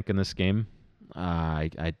draw, I think, in this game.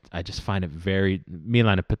 I just find it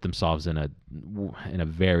Milan have put themselves in a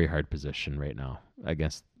very hard position right now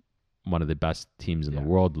against one of the best teams in the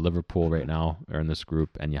world. Liverpool right now are in this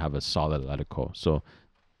group, and you have a solid Atletico. So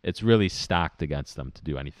it's really stacked against them to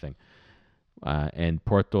do anything. And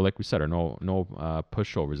Porto, like we said, are no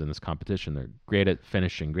pushovers in this competition. They're great at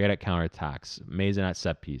finishing, great at counterattacks, amazing at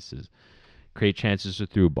set pieces, create chances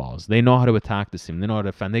with through balls. They know how to attack this team. They know how to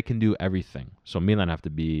defend. They can do everything. So Milan have to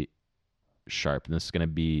be sharp, and this is going to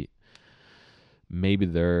be maybe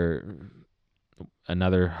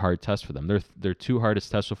another hard test for them. Their 2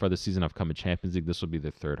 hardest tests so far this season have come in Champions League. This will be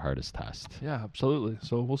their 3rd hardest test. Yeah, absolutely.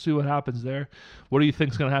 So we'll see what happens there. What do you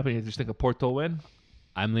think is going to happen? You just think a Porto win?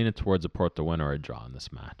 I'm leaning towards a Porto win or a draw in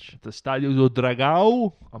this match. The Stadio do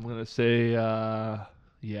Dragão, I'm going to say,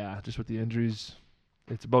 just with the injuries,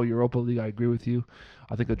 it's about Europa League. I agree with you.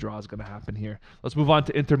 I think a draw is going to happen here. Let's move on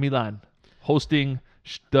to Inter Milan, hosting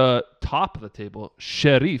the top of the table,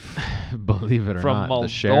 Sheriff Believe it or from not, the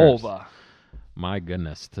Sheriffs. Moldova. My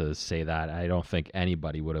goodness, to say that. I don't think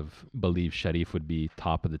anybody would have believed Sheriff would be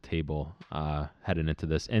top of the table heading into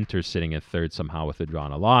this. Inter sitting in third somehow with a draw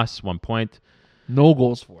and a loss. 1 point. No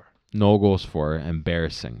goals for. No goals for.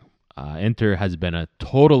 Embarrassing. Inter has been a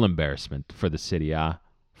total embarrassment for the Serie A,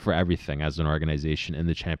 for everything as an organization in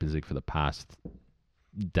the Champions League for the past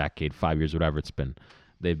decade, 5 years, whatever it's been.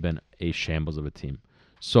 They've been a shambles of a team.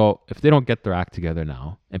 So if they don't get their act together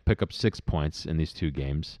now and pick up 6 points in these 2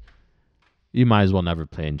 games, you might as well never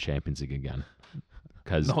play in Champions League again,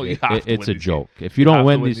 because it's a joke. If you don't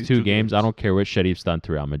win these two games, I don't care what Sheriff's done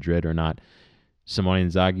to Real Madrid or not. Simone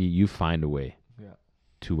Inzaghi, you find a way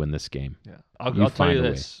to win this game. Yeah, I'll tell you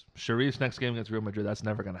this: Sheriff's next game against Real Madrid, that's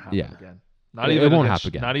never going to happen again. It won't happen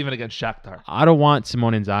again. Not even against Shakhtar. I don't want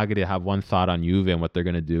Simone Inzaghi to have one thought on Juve and what they're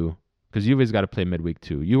going to do, because Juve's got to play midweek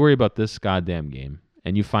too. You worry about this goddamn game,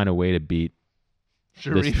 and you find a way to beat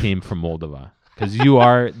this team from Moldova. Because you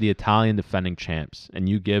are the Italian defending champs, and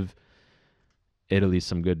you give Italy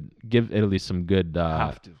some good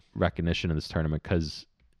recognition in this tournament, because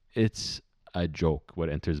it's a joke what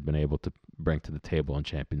Inter's been able to bring to the table in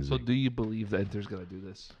Champions League. So do you believe that Inter's going to do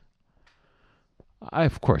this?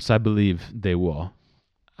 Of course, I believe they will.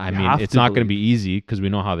 I mean, it's not going to be easy because we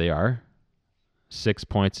know how they are. 6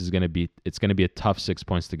 points is going to be a tough 6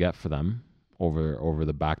 points to get for them. Over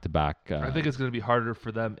the back-to-back. I think it's going to be harder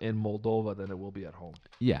for them in Moldova than it will be at home.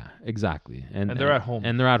 Yeah, exactly. And they're at home.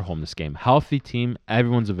 And they're at home this game. Healthy team.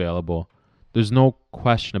 Everyone's available. There's no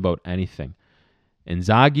question about anything.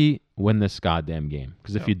 Inzaghi, win this goddamn game.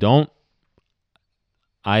 Because if you don't,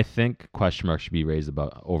 I think question marks should be raised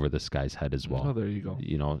over this guy's head as well. Oh, there you go.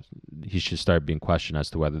 You know, he should start being questioned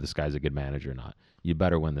as to whether this guy's a good manager or not. You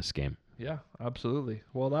better win this game. Yeah, absolutely.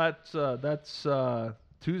 Well, that's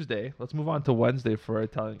Tuesday. Let's move on to Wednesday for our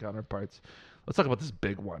Italian counterparts. Let's talk about this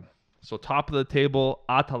big one. So top of the table,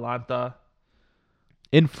 Atalanta.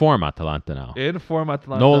 In form Atalanta now.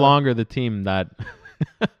 No longer the team that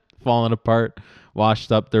fallen apart,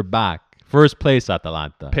 washed up. They're back. First place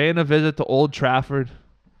Atalanta. Paying a visit to Old Trafford.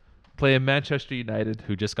 Playing Manchester United.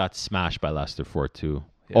 Who just got smashed by Leicester 4-2.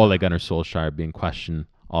 Yeah. Ole Gunnar Solskjaer being questioned.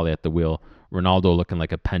 Ole at the wheel. Ronaldo looking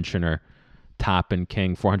like a pensioner. Tappin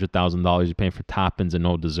king, $400,000 you're paying for tappins and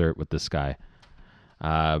no dessert with this guy.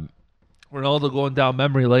 Ronaldo going down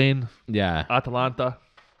memory lane. Yeah. Atalanta.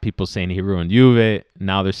 People saying he ruined Juve.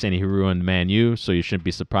 Now they're saying he ruined Man U, so you shouldn't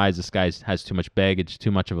be surprised. This guy has too much baggage,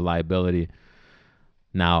 too much of a liability.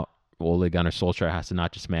 Now, Ole Gunnar Solskjaer has to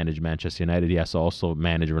not just manage Manchester United, he has to also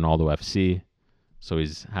manage Ronaldo FC. So he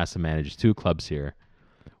has to manage 2 clubs here.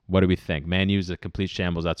 What do we think? Man U's a complete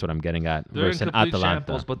shambles. That's what I'm getting at. They're versus in complete Atalanta,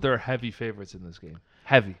 shambles, but they're heavy favorites in this game.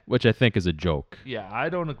 Heavy. Which I think is a joke. Yeah, I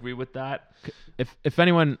don't agree with that. If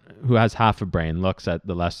anyone who has half a brain looks at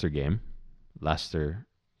the Leicester game, Leicester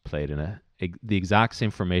played in the exact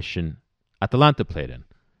same formation Atalanta played in,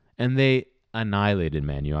 and they annihilated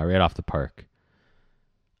Man U right off the park.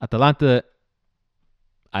 Atalanta,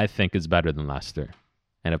 I think, is better than Leicester,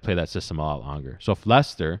 and have played that system a lot longer. So if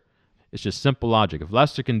Leicester... It's just simple logic. If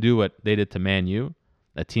Leicester can do what they did to Man U,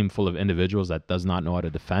 a team full of individuals that does not know how to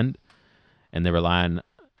defend, and they rely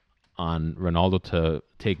on Ronaldo to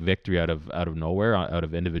take victory out of nowhere, out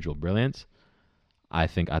of individual brilliance, I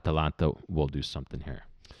think Atalanta will do something here.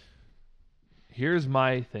 Here's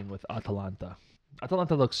my thing with Atalanta.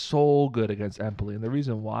 Atalanta looks so good against Empoli, and the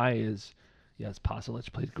reason why is, yes,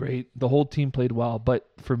 Pasalic played great. The whole team played well. But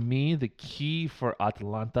for me, the key for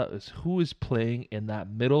Atalanta is who is playing in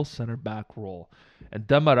that middle center back role. And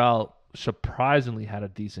Demiral surprisingly had a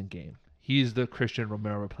decent game. He's the Christian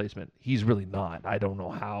Romero replacement. He's really not. I don't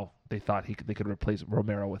know how they thought they could replace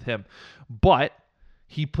Romero with him. But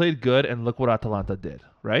he played good, and look what Atalanta did,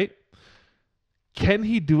 right? Can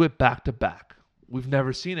he do it back-to-back? We've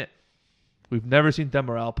never seen it. We've never seen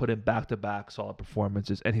Demiral put in back-to-back solid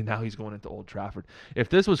performances, and now he's going into Old Trafford. If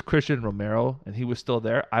this was Christian Romero and he was still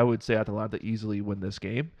there, I would say Atalanta easily win this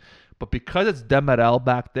game. But because it's Demiral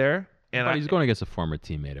back there, but he's going against a former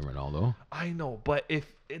teammate of Ronaldo. I know, but if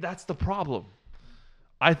that's the problem,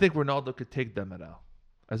 I think Ronaldo could take Demiral.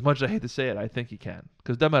 As much as I hate to say it, I think he can,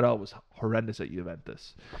 because Demiral was horrendous at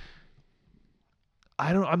Juventus.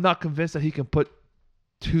 I'm not convinced that he can put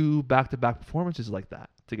 2 back-to-back performances like that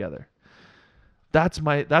together. That's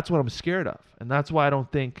what I'm scared of, and that's why I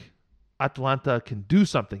don't think Atalanta can do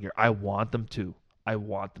something here. I want them to. I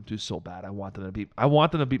want them to so bad. I want them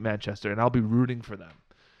to beat Manchester, and I'll be rooting for them.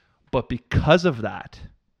 But because of that,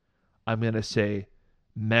 I'm going to say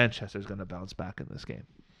Manchester's going to bounce back in this game.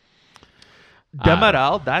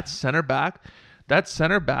 Demiral, that center back,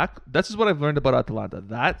 this is what I've learned about Atalanta.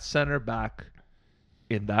 That center back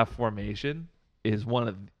in that formation is one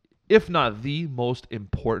of, if not the most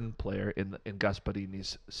important player in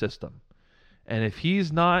Gasparini's system. And if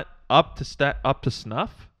he's not up to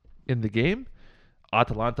snuff in the game,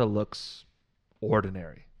 Atalanta looks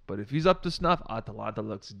ordinary. But if he's up to snuff, Atalanta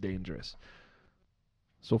looks dangerous.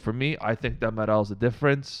 So for me, I think Demiral is the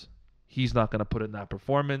difference. He's not going to put in that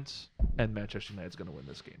performance, and Manchester United's going to win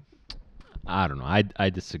this game. I don't know. I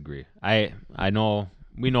disagree. I know,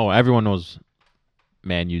 everyone knows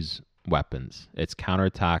Man U's weapons. It's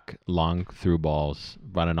counterattack, long through balls,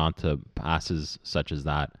 running onto passes such as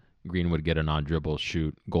that. Greenwood get a non-dribble,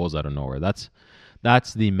 shoot, goals out of nowhere.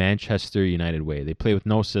 That's the Manchester United way. They play with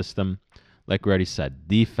no system. Like we already said,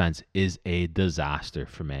 defense is a disaster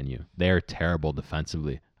for Man U. They are terrible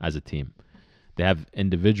defensively as a team. They have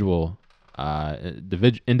individually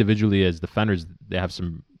as defenders, they have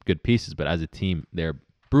some good pieces, but as a team, they're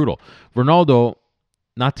brutal. Ronaldo,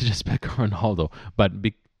 not to just pick Ronaldo, but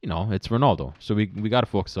it's Ronaldo, so we got to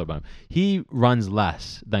focus on him. He runs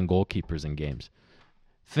less than goalkeepers in games.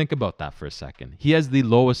 Think about that for a second. He has the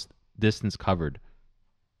lowest distance covered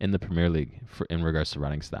in the Premier League in regards to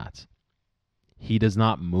running stats. He does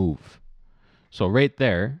not move. So right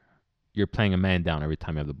there, you're playing a man down every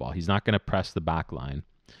time you have the ball. He's not going to press the back line.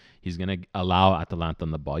 He's going to allow Atalanta on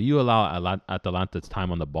the ball. You allow Atalanta's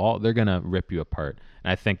time on the ball, they're going to rip you apart.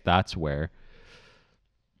 And I think that's where,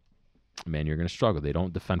 man, you're going to struggle. They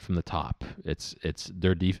don't defend from the top. It's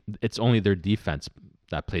only their defense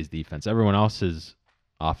that plays defense. Everyone else is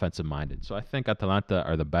offensive minded. So I think Atalanta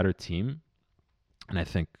are the better team. And I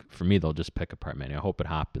think for me, they'll just pick apart Man U. I hope it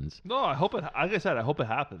happens. No, I hope it. Like I said, I hope it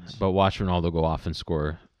happens. But watch Ronaldo go off and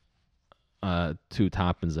score 2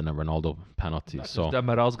 tap-ins and a Ronaldo penalty. So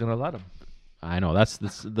Demiral's gonna let him. I know that's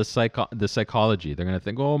the psychology. They're gonna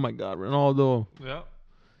think, oh my God, Ronaldo. Yeah.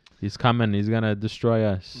 He's coming. He's gonna destroy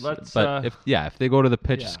us. But if they go to the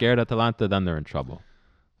pitch scared Atalanta, then they're in trouble.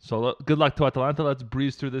 So good luck to Atalanta. Let's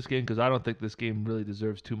breeze through this game because I don't think this game really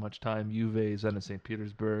deserves too much time. Juve, Zenit St.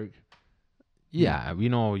 Petersburg. Yeah, we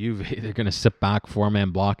know Juve. They're gonna sit back,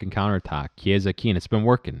 4-man block and counterattack. Chiesa, Keane. It's been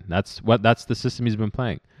working. That's the system he's been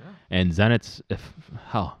playing. Yeah. And Zenit's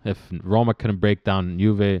if Roma couldn't break down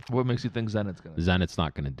Juve, what makes you think Zenit's gonna? Zenit's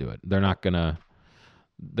not gonna do it. They're not gonna.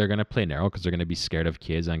 They're gonna play narrow because they're gonna be scared of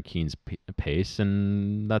Chiesa and Keane's pace,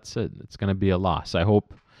 and that's it. It's gonna be a loss. I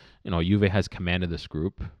hope Juve has commanded this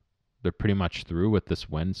group. They're pretty much through with this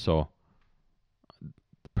win, so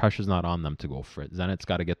pressure's not on them to go for it. Zenit's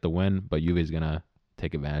got to get the win, but Juve's going to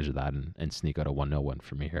take advantage of that and sneak out a 1-0 win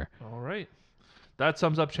for me here. All right. That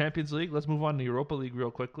sums up Champions League. Let's move on to Europa League real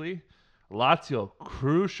quickly. Lazio,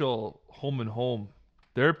 crucial home and home.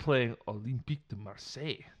 They're playing Olympique de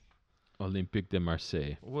Marseille. Olympique de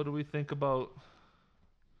Marseille. What do we think about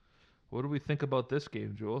this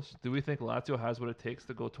game, Jules? Do we think Lazio has what it takes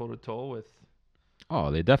to go toe-to-toe with? Oh,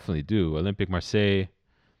 they definitely do. Olympique Marseille,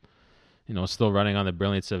 still running on the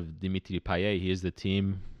brilliance of Dimitri Payet. He is the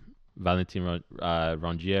team. Valentin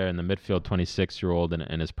Rongier in the midfield, 26-year-old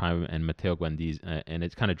in his prime, and Matteo Guendouzi. And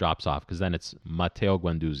it kind of drops off because then it's Matteo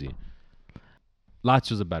Guendouzi.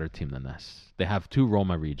 Lazio's a better team than this. They have 2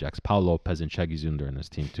 Roma rejects, Paul Lopez and Cengiz Ünder in this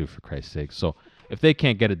team too, for Christ's sake. So if they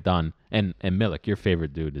can't get it done, and Milik, your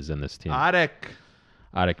favorite dude, is in this team. Arek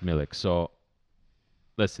Milik. So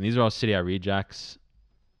listen, these are all Serie A rejects.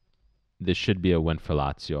 This should be a win for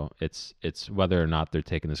Lazio. It's whether or not they're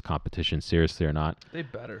taking this competition seriously or not. They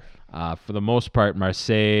better. For the most part,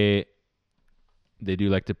 Marseille, they do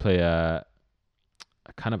like to play a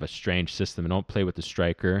kind of a strange system. They don't play with the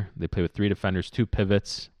striker. They play with 3 defenders, 2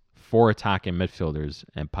 pivots, 4 attacking midfielders,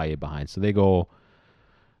 and Payet behind. So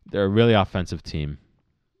they're a really offensive team.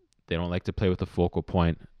 They don't like to play with a focal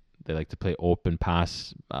point. They like to play open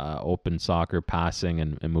soccer, passing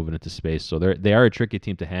and moving into space. So they are a tricky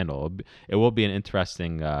team to handle. It will be an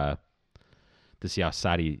interesting to see how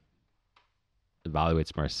Sarri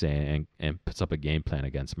evaluates Marseille and puts up a game plan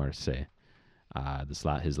against Marseille. His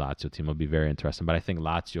Lazio team will be very interesting. But I think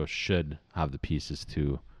Lazio should have the pieces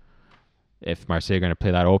to. If Marseille are going to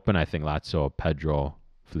play that open, I think Lazio, Pedro,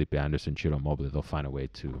 Felipe Anderson, Ciro Immobile, they'll find a way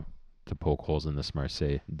to poke holes in this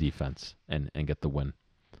Marseille defense and get the win.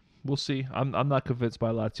 We'll see. I'm not convinced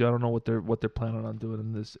by Lazio. I don't know what they're planning on doing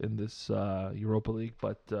in this Europa League,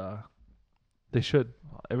 but they should.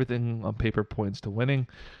 Everything on paper points to winning.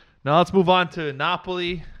 Now let's move on to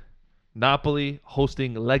Napoli. Napoli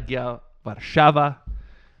hosting Legia Warszawa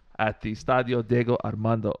at the Stadio Diego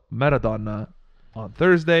Armando Maradona on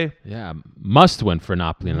Thursday. Yeah, must win for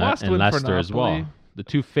Napoli and, Must and win for Leicester as well. Napoli. The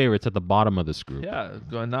two favorites at the bottom of this group. Yeah,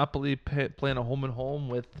 Napoli playing a home and home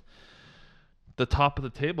with the top of the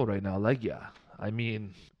table right now, Legia. I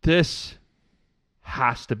mean, this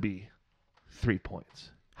has to be 3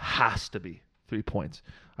 points. Has to be 3 points.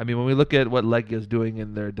 I mean, when we look at what Legia is doing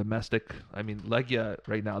in their domestic, I mean, Legia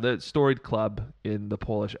right now, the storied club in the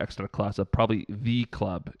Polish Ekstraklasa, probably the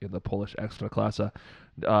club in the Polish Ekstraklasa,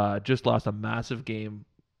 just lost a massive game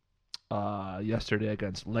yesterday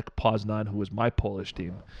against Lech Poznan, who was my Polish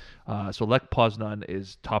team. So Lech Poznan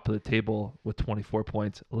is top of the table with 24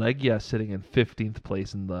 points. Legia sitting in 15th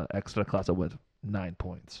place in the Ekstraklasa with 9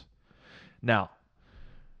 points. Now,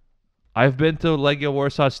 I've been to Legia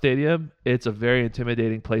Warsaw Stadium. It's a very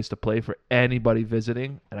intimidating place to play for anybody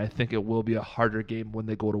visiting, and I think it will be a harder game when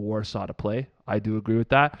they go to Warsaw to play. I do agree with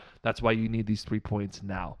that. That's why you need these 3 points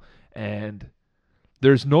now. And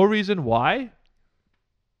there's no reason why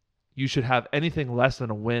you should have anything less than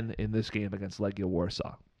a win in this game against Legia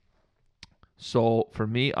Warsaw. So for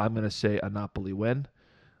me, I'm going to say a Napoli win.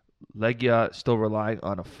 Legia still relying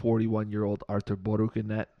on a 41-year-old Artur Boruk in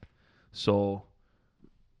net. So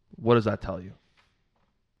what does that tell you?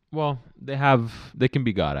 Well, they can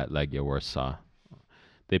be got at Legia Warsaw.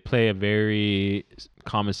 They play a very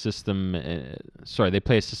common system. They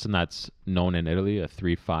play a system that's known in Italy, a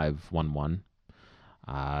 3-5-1-1.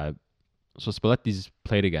 So Spalletti's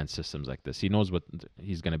played against systems like this. He knows what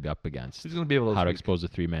he's going to be up against. He's going to be able to how to expose the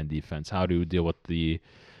 3-man defense, how to deal with the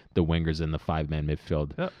wingers in the 5-man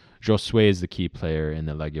midfield. Yep. Josue is the key player in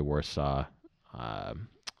the Legia Warsaw.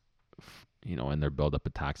 In their build-up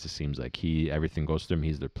attacks, it seems like everything goes through him.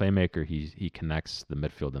 He's their playmaker. He connects the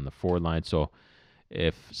midfield and the forward line. So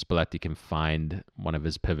if Spalletti can find one of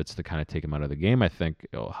his pivots to kind of take him out of the game, I think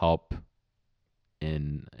it'll help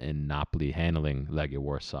in Napoli handling Legia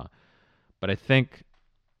Warsaw. But I think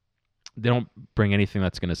they don't bring anything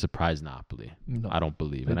that's going to surprise Napoli. No, I don't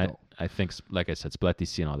believe. they And don't. I think, like I said, Spalletti's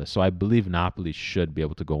seen all this. So I believe Napoli should be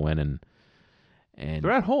able to go in and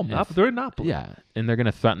they're at home. They're in Napoli. Yeah, and they're going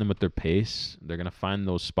to threaten them with their pace. They're going to find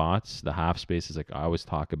those spots, the half spaces like I always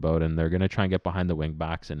talk about, and they're going to try and get behind the wing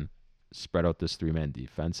backs and spread out this 3-man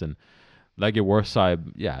defense. And Legia Warsaw,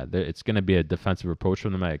 it's going to be a defensive approach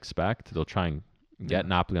from them, I expect. They'll try and get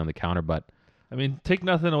Napoli on the counter, but I mean, take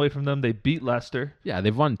nothing away from them. They beat Leicester. Yeah,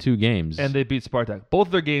 they've won 2 games. And they beat Spartak.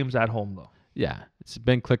 Both their games at home, though. Yeah, it's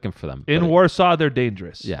been clicking for them. In Warsaw, they're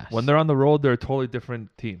dangerous. Yes. When they're on the road, they're a totally different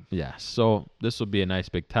team. Yeah, so this will be a nice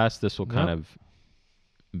big test. This will kind of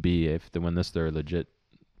be, if they win this, they're legit,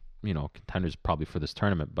 contenders probably for this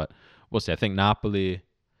tournament. But we'll see. I think Napoli,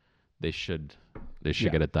 they should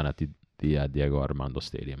get it done at the Diego Armando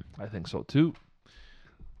Stadium. I think so, too.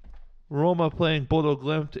 Roma playing Bodo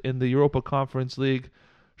Glimt in the Europa Conference League.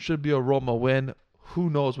 Should be a Roma win. Who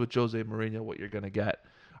knows with Jose Mourinho what you're going to get.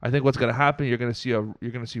 I think what's going to happen, you're going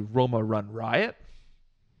to see Roma run riot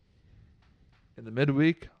in the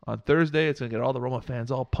midweek on Thursday. It's going to get all the Roma fans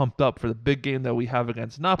all pumped up for the big game that we have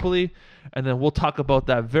against Napoli, and then we'll talk about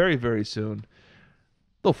that very, very soon.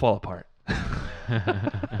 They'll fall apart.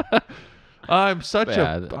 I'm such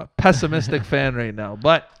a pessimistic fan right now,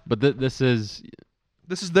 but this is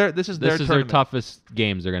their their toughest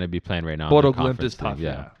games they're going to be playing right now. Bodo Glimt is tough.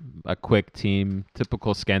 Yeah, a quick team,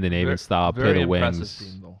 typical Scandinavian style, play the wings,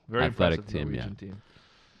 team, though. Very athletic team. team.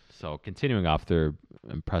 So continuing off their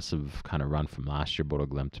impressive kind of run from last year, Bodo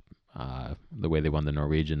Glimt, the way they won the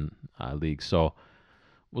Norwegian league. So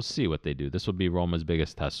we'll see what they do. This will be Roma's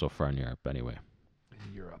biggest test so far in Europe, anyway.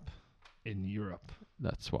 In Europe.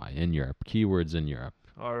 That's why in Europe. Keywords in Europe.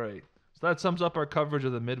 All right. So that sums up our coverage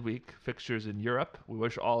of the midweek fixtures in Europe. We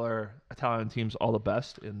wish all our Italian teams all the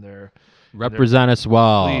best in their represent us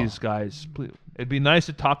well. Please, guys. Please. It'd be nice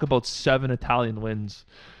to talk about 7 Italian wins.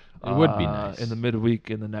 It would be nice in the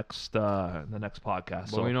midweek in the next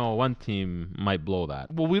podcast. But we know one team might blow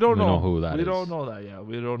that. Well, we don't know who that is. We don't know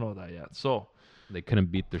that yet. So they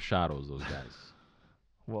couldn't beat their shadows, those guys.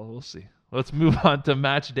 Well, we'll see. Let's move on to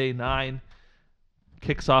match day 9.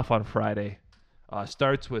 Kicks off on Friday.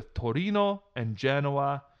 Starts with Torino and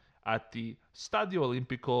Genoa at the Stadio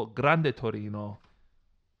Olimpico Grande Torino.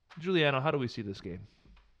 Giuliano, how do we see this game?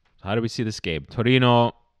 How do we see this game?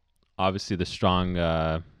 Torino, obviously the strong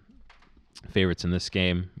favorites in this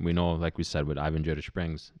game. We know, like we said, with Ivan Juric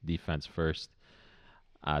Springs, defense first.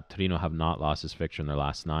 Torino have not lost this fixture in their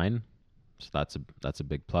last 9. So that's a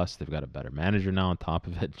big plus. They've got a better manager now on top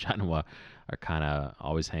of it. Genoa are kind of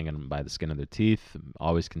always hanging by the skin of their teeth,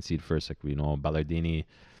 always concede first. Like we know, Ballardini,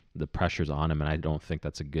 the pressure's on him, and I don't think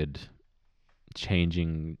that's a good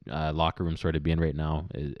changing locker room sort of be in right now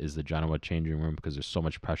is the Genoa changing room, because there's so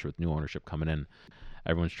much pressure with new ownership coming in.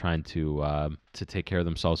 Everyone's trying to take care of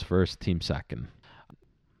themselves first, team second.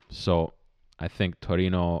 So I think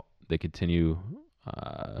Torino, they continue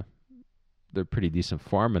they're pretty decent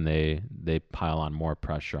form, and they pile on more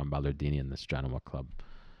pressure on Ballardini in this Genoa club.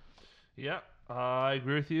 Yeah, I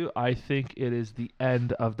agree with you. I think it is the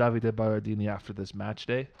end of Davide Ballardini after this match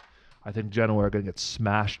day. I think Genoa are going to get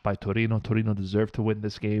smashed by Torino. Torino deserve to win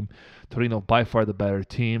this game. Torino by far the better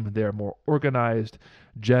team. They are more organized.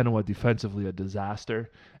 Genoa defensively a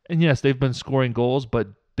disaster. And yes, they've been scoring goals, but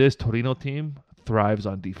this Torino team thrives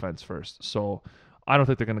on defense first. So I don't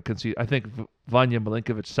think they're going to concede. I think Vanja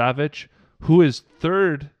Milinkovic-Savic, who is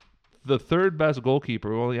the third best goalkeeper,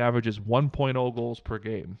 who only averages 1.0 goals per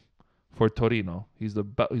game for Torino. He's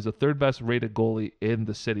the third best rated goalie in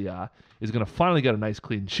the Serie A. Is going to finally get a nice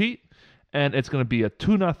clean sheet. And it's going to be a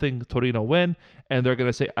 2-0 Torino win. And they're going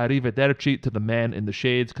to say arrivederci to the man in the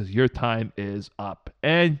shades, because your time is up.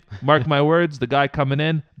 And mark my words, the guy coming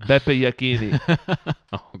in, Beppe Iachini.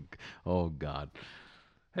 Oh, God.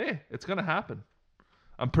 Hey, it's going to happen.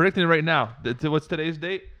 I'm predicting it right now. What's today's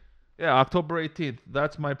date? Yeah, October 18th.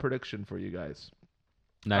 That's my prediction for you guys.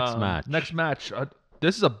 Next match.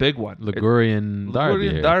 This is a big one. Ligurian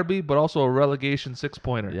derby, but also a relegation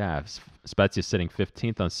 6-pointer. Yeah, Spezia sitting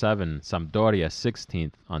 15th on 7. Sampdoria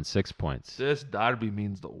 16th on 6 points. This derby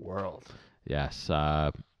means the world. Yes.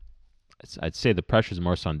 I'd say the pressure is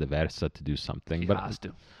more so on D'Aversa to do something. He but has to.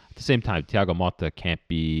 At the same time, Thiago Motta can't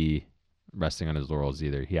be resting on his laurels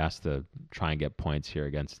either. He has to try and get points here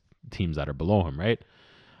against teams that are below him, right?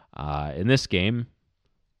 In this game,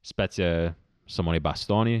 Spezia, Simone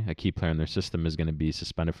Bastoni, a key player in their system, is going to be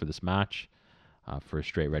suspended for this match for a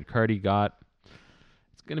straight red card he got.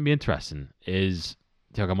 It's going to be interesting. Is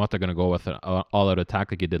Thiago Motta going to go with an all-out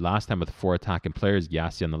attack like he did last time with 4 attacking players,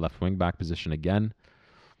 Gyasi on the left wing-back position again?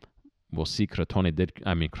 We'll see. Salernitana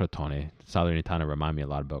remind me a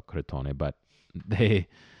lot about Crotone, but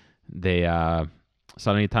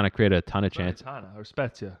Salernitana created a ton of chances. Salernitana or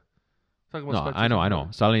Spezia? No, I know.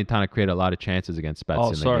 Salernitana created a lot of chances against Spezia.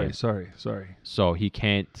 Oh, in the game. sorry. So he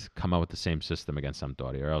can't come out with the same system against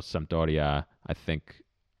Sampdoria, or else Sampdoria, I think,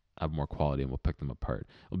 have more quality and will pick them apart.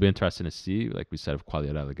 It'll be interesting to see, like we said, if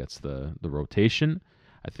Quagliarella gets the rotation.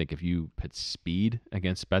 I think if you put speed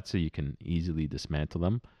against Spezia, you can easily dismantle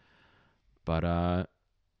them. But it'll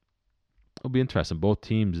be interesting. Both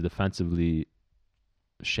teams defensively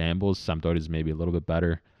shambles. Sampdoria's maybe a little bit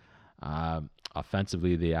better.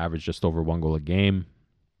 Offensively, they average just over 1 goal a game.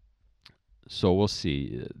 So we'll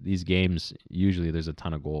see. These games, usually there's a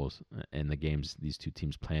ton of goals in the games these two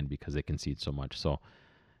teams play in because they concede so much. So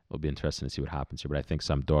it'll be interesting to see what happens here. But I think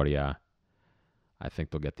Sampdoria, I think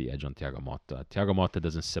they'll get the edge on Thiago Motta. Thiago Motta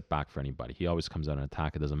doesn't sit back for anybody. He always comes out and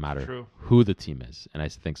attack. It doesn't matter who the team is. And I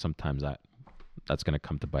think sometimes that's going to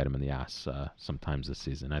come to bite him in the ass sometimes this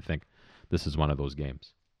season. I think this is one of those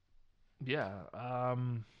games. Yeah.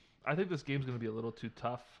 I think this game's going to be a little too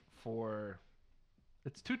tough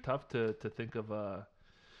it's too tough to think of a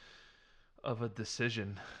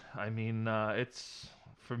decision. I mean, it's,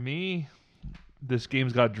 for me, this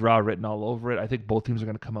game's got a draw written all over it. I think both teams are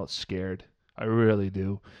going to come out scared. I really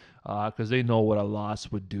do. Because they know what a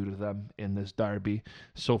loss would do to them in this derby.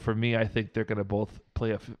 So for me, I think they're going to both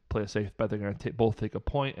play a safe bet. They're going to both take a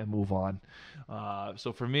point and move on.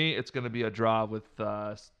 So for me, it's going to be a draw with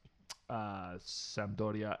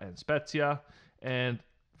Sampdoria and Spezia. And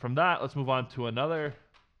from that, let's move on to another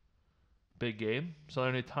big game,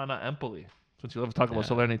 Salernitana-Empoli. Since you love to talk about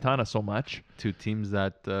Salernitana so much. 2 teams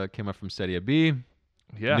that came up from Serie B.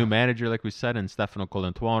 Yeah. New manager, like we said, and Stefano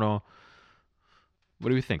Colantuono. What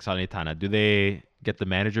do we think, Salernitana? Do they get the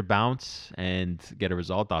manager bounce and get a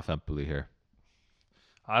result off Empoli here?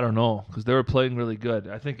 I don't know, because they were playing really good.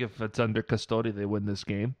 I think if it's under Custodi, they win this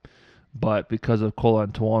game. But because of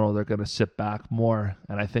Colantuono, they're going to sit back more.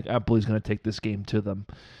 And I think Empoli's going to take this game to them.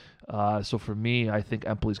 So for me, I think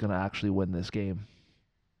Empoli's going to actually win this game.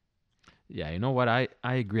 Yeah, you know what? I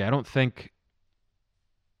agree. I don't think...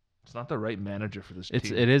 It's not the right manager for this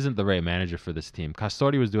team. It isn't the right manager for this team.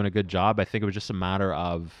 Custodi was doing a good job. I think it was just a matter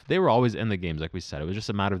of... They were always in the games, like we said. It was just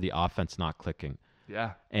a matter of the offense not clicking.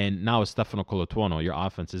 Yeah. And now with Stefano Colantuono, your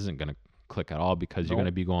offense isn't going to click at all because you're going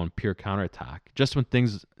to be going pure counterattack. Just when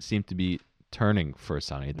things seem to be turning for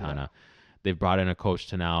Salernitana, they've brought in a coach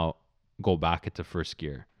to now go back into first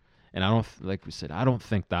gear. And like we said, I don't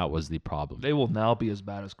think that was the problem. They will now be as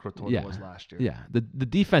bad as Crotone was last year. Yeah, the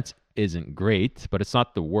defense isn't great, but it's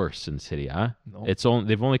not the worst in Serie A. No.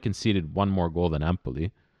 They've only conceded 1 more goal than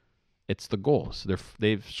Empoli. It's the goals.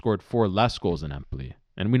 They've scored 4 less goals than Empoli,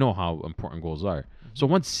 And we know how important goals are. So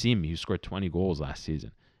once Simi, who scored 20 goals last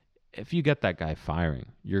season, if you get that guy firing,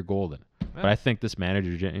 you're golden. Yeah. But I think this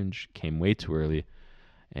manager change came way too early.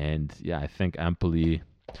 And yeah, I think Empoli,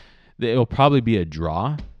 it'll probably be a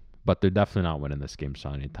draw, but they're definitely not winning this game,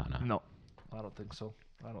 Salernitana. No, I don't think so.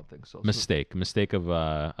 Mistake of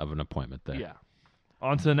an appointment there. Yeah.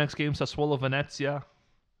 On to the next game, Sassuolo Venezia.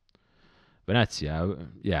 Venezia,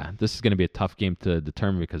 yeah, this is going to be a tough game to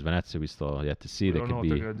determine because Venezia we still yet to see. We They don't know could what be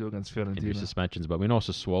they're going to do against injury Fiorentina. suspensions, but we know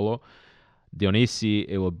Sassuolo. Dionisi,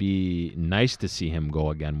 it will be nice to see him go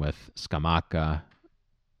again with Scamacca.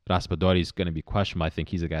 Raspadori is going to be questionable. I think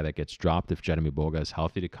he's a guy that gets dropped if Jeremy Boga is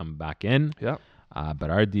healthy to come back in. Yeah.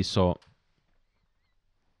 Berardi, so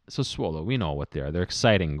Sassuolo, we know what they are. They're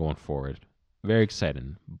exciting going forward. Very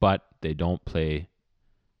exciting, but they don't play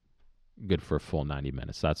good for a full 90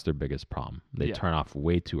 minutes. That's their biggest problem. They turn off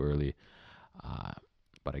way too early.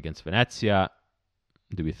 But against Venezia,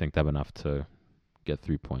 do we think they have enough to get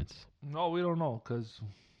 3 points? No, we don't know because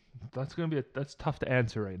that's tough to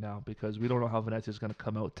answer right now because we don't know how Venezia is going to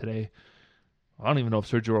come out today. I don't even know if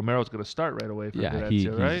Sergio Romero is going to start right away for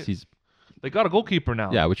Venezia, right? They got a goalkeeper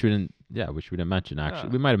now. Yeah, which we didn't mention actually.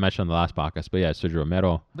 Yeah. We might have mentioned on the last podcast, but yeah, Sergio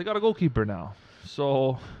Romero. They got a goalkeeper now,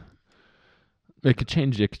 so it could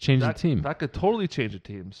change. It could change the team. That could totally change the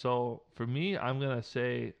team. So for me, I'm gonna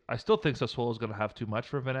say I still think Sassuolo is gonna have too much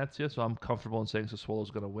for Venezia, so I'm comfortable in saying Sassuolo is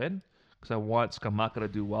gonna win because I want Scamacca to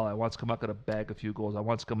do well. I want Scamacca to bag a few goals. I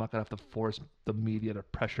want Scamacca to have to force the media to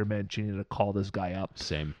pressure Mancini to call this guy up.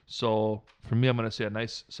 Same. So for me, I'm gonna say a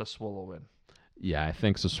nice Sassuolo win. Yeah, I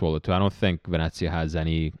think Sassuolo too. I don't think Venezia has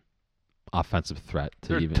any offensive threat to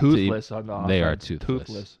They're even. Toothless on the offense. They are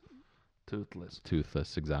toothless.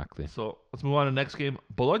 Toothless, exactly. So let's move on to the next game.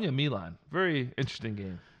 Bologna-Milan. Very interesting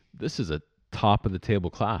game. This is a top of the table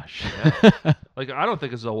clash. Yeah. I don't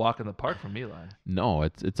think it's a walk in the park for Milan. No,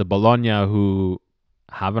 it's a Bologna who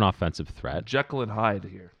have an offensive threat. Jekyll and Hyde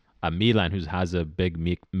here. A Milan who has a big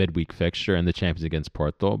midweek fixture in the Champions against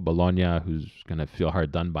Porto. Bologna who's going to feel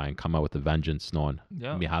hard done by and come out with a vengeance knowing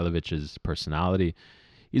Mihalovic's personality.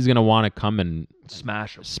 He's going to want to come and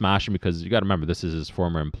smash him because you got to remember this is his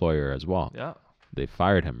former employer as well. Yeah. They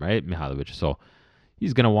fired him, right? Mihalovic. So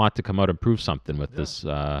he's going to want to come out and prove something with this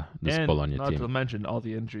Bologna not team. Not to mention all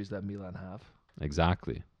the injuries that Milan have.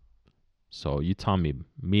 Exactly. So you tell me,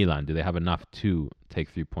 Milan, do they have enough to take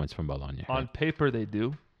 3 points from Bologna? On paper, they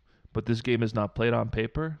do. But this game is not played on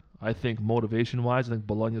paper. I think motivation-wise, I think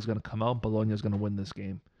Bologna is going to come out. Bologna is going to win this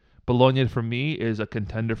game. Bologna, for me, is a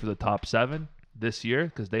contender for the top 7 this year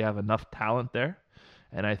because they have enough talent there.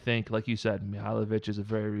 And I think, like you said, Mihalovic is a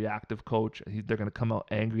very reactive coach. They're going to come out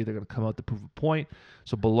angry. They're going to come out to prove a point.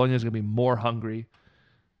 So Bologna is going to be more hungry.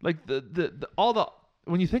 Like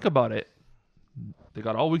when you think about it, they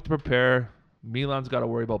got all week to prepare. Milan's got to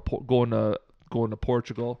worry about going to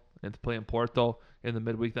Portugal and to play in Porto in the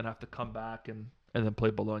midweek, then have to come back and then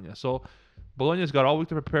play Bologna. So Bologna's got all week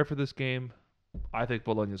to prepare for this game. I think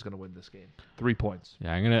Bologna is going to win this game. 3 points.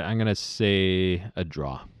 Yeah, I'm gonna say a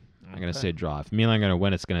draw. I'm going to say draw. If Milan are going to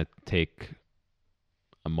win, it's going to take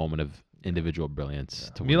a moment of individual brilliance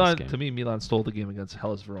to win this game. To me, Milan stole the game against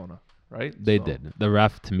Hellas Verona, right? They did. The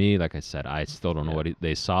ref, to me, like I said, I still don't know what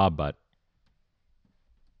they saw, but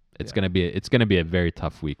it's going to be a very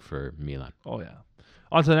tough week for Milan. Oh, yeah.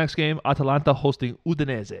 On to the next game, Atalanta hosting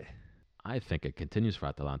Udinese. I think it continues for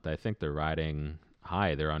Atalanta. I think they're riding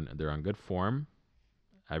high. They're on good form.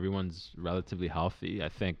 Everyone's relatively healthy. I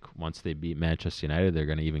think once they beat Manchester United, they're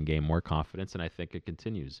going to even gain more confidence, and I think it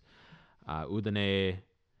continues. Udine,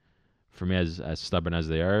 for me, as stubborn as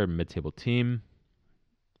they are, mid-table team,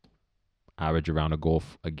 average around a goal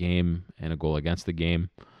a game and a goal against the game.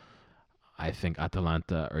 I think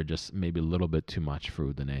Atalanta are just maybe a little bit too much for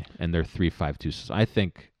Udine, and they're 3-5-2. So I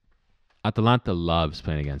think Atalanta loves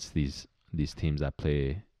playing against these teams that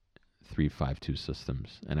play 3-5-2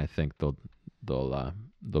 systems, and I think they'll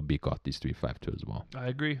beat out these 3-5-2 as well. I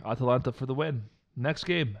agree. Atalanta for the win. Next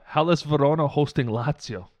game, Hellas Verona hosting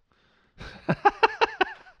Lazio. I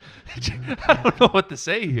don't know what to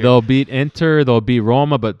say here. They'll beat Inter, they'll beat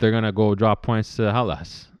Roma, but they're gonna go drop points to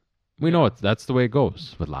Hellas. We know that's the way it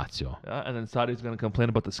goes with Lazio. Yeah, and then Sadi's going to complain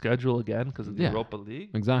about the schedule again because of the Europa League.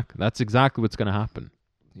 Exactly. That's exactly what's going to happen.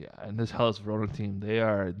 Yeah, and this Hellas Verona team,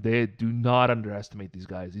 they do not underestimate these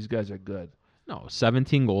guys. These guys are good. No,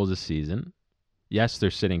 17 goals this season. Yes, they're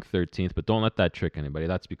sitting 13th, but don't let that trick anybody.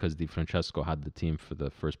 That's because Di Francesco had the team for the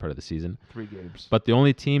first part of the season. 3 games. But the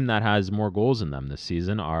only team that has more goals in them this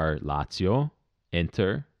season are Lazio,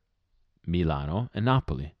 Inter, Milano, and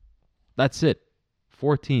Napoli. That's it.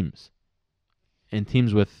 4 teams. And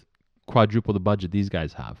teams with quadruple the budget these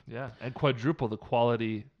guys have. Yeah, and quadruple the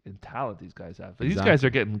quality and talent these guys have. These Exactly. guys are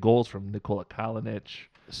getting goals from Nikola Kalinic.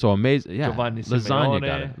 So amazing. Yeah. Giovanni Lasagna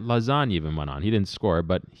got Simeone. it. Lasagna even went on. He didn't score,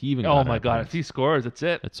 but he even got Oh it my at God! points. If he scores, that's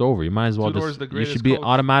it. It's over. You might as well Tudor's just. the You greatest should be coach.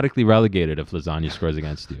 automatically relegated if Lasagna scores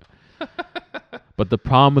against you. But the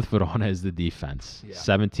problem with Verona is the defense. Yeah.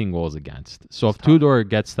 17 goals against. So It's if tough. Tudor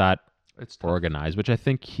gets that It's tough. organized, which I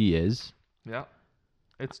think he is, Yeah,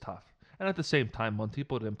 it's tough. And at the same time,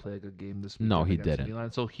 Montipo didn't play a good game this week. No, he against didn't.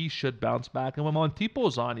 Milan, so he should bounce back. And when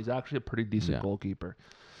Montipo's on, he's actually a pretty decent Yeah. goalkeeper.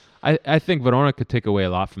 I think Verona could take away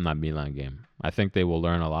a lot from that Milan game. I think they will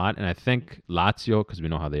learn a lot. And I think Lazio, because we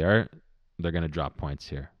know how they are, they're going to drop points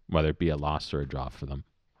here, whether it be a loss or a draw for them.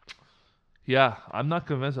 Yeah, I'm not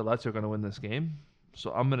convinced that Lazio are going to win this game.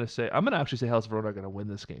 So I'm going to actually say Hellas Verona are going to win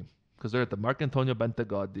this game because they're at the Marcantonio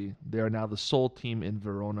Bentegodi. They are now the sole team in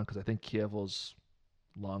Verona because I think Chievo's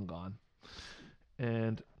long gone.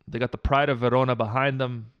 And they got the pride of Verona behind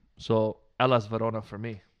them. So Hellas Verona for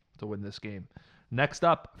me to win this game. Next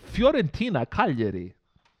up, Fiorentina Cagliari.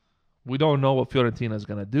 We don't know what Fiorentina is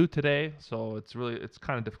going to do today, so it's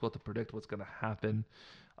kind of difficult to predict what's going to happen.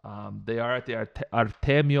 They are at the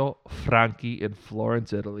Artemio Franchi in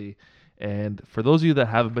Florence, Italy. And for those of you that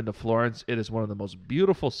haven't been to Florence, it is one of the most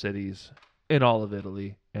beautiful cities in all of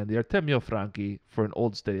Italy. And the Artemio Franchi, for an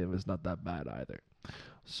old stadium, is not that bad either.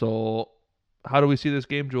 So how do we see this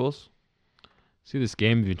game, Jules? See this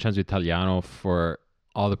game, Vincenzo Italiano, for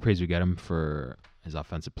all the praise we get him for his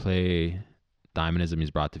offensive play, dynamism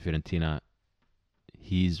he's brought to Fiorentina,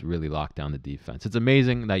 he's really locked down the defense. It's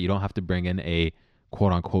amazing that you don't have to bring in a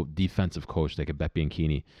quote-unquote defensive coach like a Beppe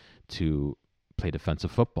Bianchini to play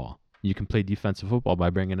defensive football. You can play defensive football by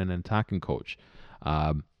bringing in an attacking coach.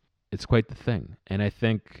 It's quite the thing. And I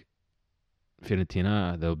think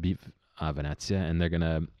Fiorentina, they'll beat Venezia, and they're going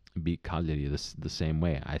to beat Cagliari the same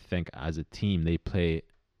way. I think as a team, they play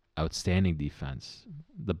outstanding defense,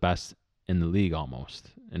 the best in the league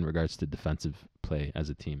almost in regards to defensive play as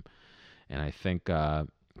a team. And I think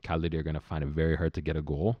Cagliari are going to find it very hard to get a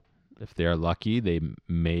goal. If they are lucky, they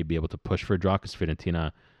may be able to push for a draw because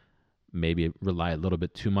Fiorentina maybe rely a little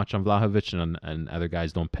bit too much on Vlahovic and other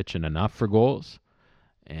guys don't pitch in enough for goals.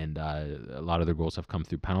 And a lot of their goals have come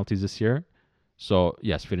through penalties this year. So,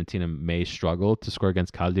 yes, Fiorentina may struggle to score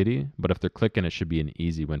against Cagliari, but if they're clicking, it should be an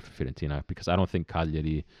easy win for Fiorentina because I don't think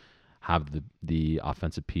Cagliari have the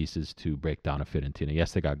offensive pieces to break down a Fiorentina.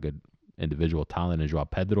 Yes, they got good individual talent in Joao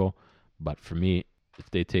Pedro, but for me, if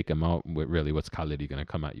they take him out, really, what's Cagliari going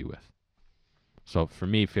to come at you with? So, for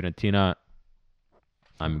me, Fiorentina,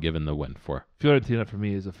 I'm giving the win for. Fiorentina, for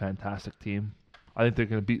me, is a fantastic team. I think they're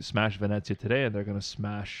going to smash Venezia today, and they're going to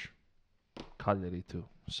smash Cagliari too.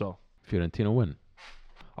 So Fiorentina win.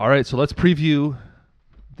 All right, so let's preview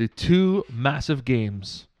the two massive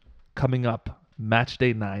games coming up, match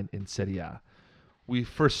day 9 in Serie A. We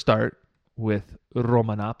first start with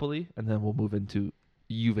Roma-Napoli, and then we'll move into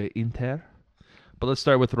Juve-Inter. But let's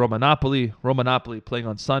start with Roma-Napoli. Roma-Napoli playing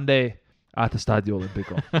on Sunday at the Stadio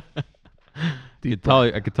Olimpico.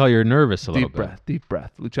 I could tell you're nervous a little bit. Deep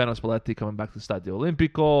breath. Luciano Spalletti coming back to the Stadio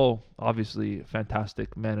Olimpico. Obviously, a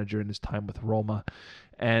fantastic manager in his time with Roma.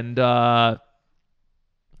 And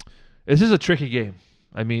this is a tricky game.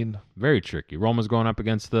 I mean, Very tricky. Roma's going up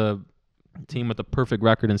against the team with the perfect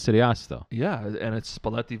record in Serie A still. yeah, and it's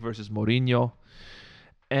Spalletti versus Mourinho.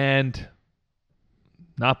 And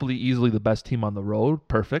Napoli, easily the best team on the road.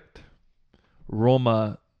 Perfect.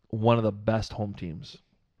 Roma, one of the best home teams.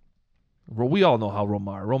 We all know how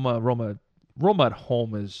Roma are. Roma at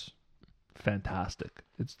home is fantastic.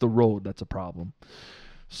 It's the road that's a problem.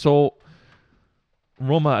 So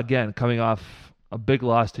Roma, again, coming off a big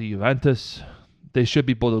loss to Juventus. They should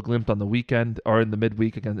be Bodo Glimt on the weekend or in the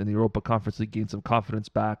midweek again in the Europa Conference League, gain some confidence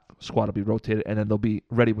back. Squad will be rotated, and then they'll be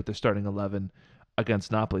ready with their starting 11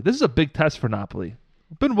 against Napoli. This is a big test for Napoli.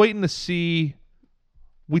 I've been waiting to see.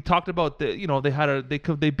 We talked about they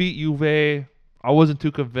beat Juve. I wasn't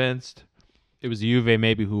too convinced. It was Juve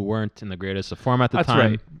maybe who weren't in the greatest of form at the That's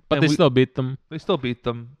time. right. But And they still beat them. They still beat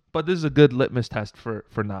them, but this is a good litmus test for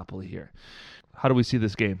Napoli here. How do we see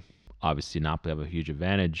this game? Obviously, Napoli have a huge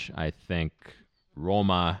advantage. I think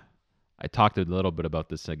Roma, I talked a little bit about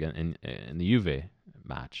this again in the Juve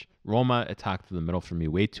match. Roma attacked to the middle for me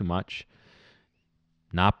way too much.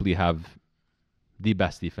 Napoli have the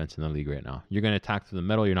best defense in the league right now. You're going to attack to the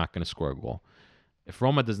middle, you're not going to score a goal. If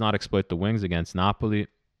Roma does not exploit the wings against Napoli,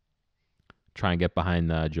 try and get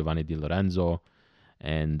behind Giovanni Di Lorenzo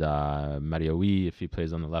and Mario Ui, if he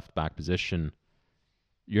plays on the left back position,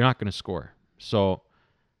 you're not going to score. So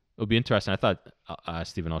it'll be interesting. I thought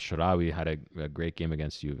Steven El Shaarawy had a great game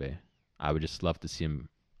against Juve. I would just love to see him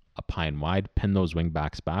up high and wide, pin those wing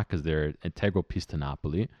backs back because they're an integral piece to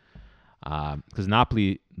Napoli. Because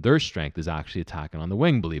Napoli, their strength is actually attacking on the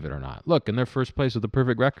wing, believe it or not. Look, in their first place with a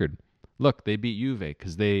perfect record. Look, they beat Juve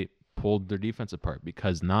because they pulled their defense apart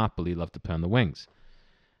because Napoli love to play on the wings.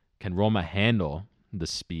 Can Roma handle the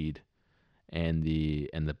speed and the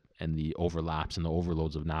overlaps and the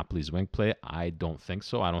overloads of Napoli's wing play? I don't think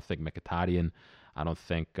so. I don't think Mkhitaryan. I don't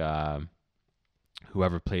think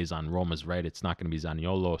whoever plays on Roma's right, it's not going to be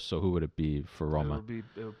Zaniolo. So who would it be for Roma?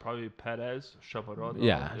 It would probably be Perez, Shomurodov.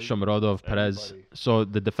 Yeah, Shomurodov, Perez. Everybody. So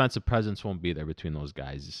the defensive presence won't be there between those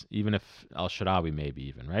guys, even if El Shaarawy maybe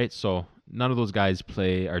even, right? So none of those guys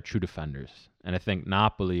are true defenders. And I think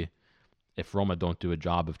Napoli, if Roma don't do a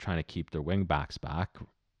job of trying to keep their wing backs back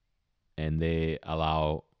and they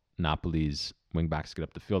allow Napoli's wing backs to get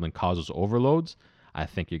up the field and cause those overloads, I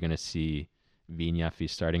think you're going to see Vigna, if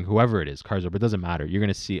he's starting, whoever it is, Karsdorp, it doesn't matter. You're going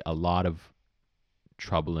to see a lot of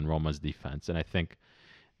trouble in Roma's defense. And I think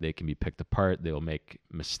they can be picked apart. They'll make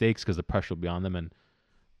mistakes because the pressure will be on them, and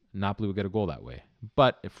Napoli will get a goal that way.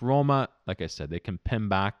 But if Roma, like I said, they can pin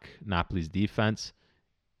back Napoli's defense,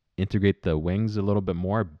 integrate the wings a little bit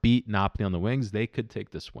more, beat Napoli on the wings, they could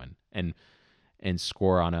take this win and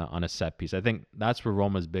score on a set piece. I think that's where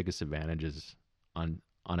Roma's biggest advantage is on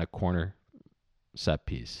a corner set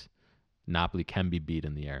piece. Napoli can be beat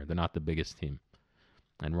in the air. They're not the biggest team.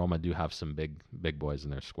 And Roma do have some big boys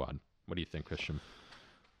in their squad. What do you think, Christian?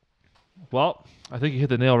 Well, I think you hit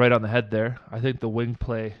the nail right on the head there. I think the wing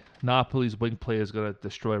play, Napoli's wing play is going to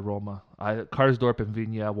destroy Roma. Karsdorp and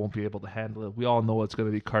Vigna won't be able to handle it. We all know it's going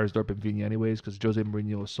to be Karsdorp and Vigna anyways because Jose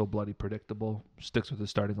Mourinho is so bloody predictable. Sticks with the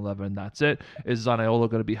starting 11, and that's it. Is Zaniolo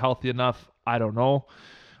going to be healthy enough? I don't know.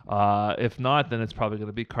 If not, then it's probably going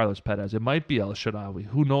to be Carlos Perez. It might be El Shaarawy.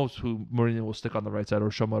 Who knows who Mourinho will stick on the right side, or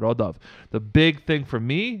Shomurodov. The big thing for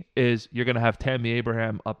me is you're going to have Tammy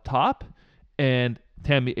Abraham up top, and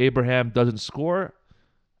Tammy Abraham doesn't score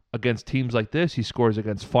against teams like this. He scores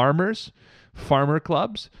against farmer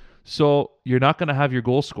clubs. So you're not going to have your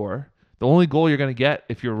goal scorer. The only goal you're going to get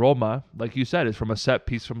if you're Roma, like you said, is from a set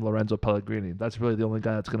piece from Lorenzo Pellegrini. That's really the only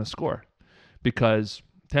guy that's going to score because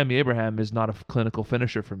Tammy Abraham is not a clinical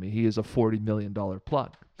finisher for me. He is a $40 million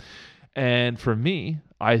plug. And for me,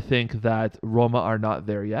 I think that Roma are not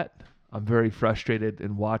there yet. I'm very frustrated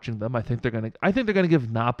in watching them. I think they're going to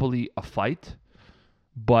give Napoli a fight,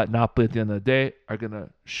 but Napoli at the end of the day are going to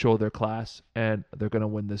show their class and they're going to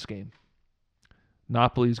win this game.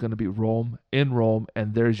 Napoli is going to beat Rome in Rome,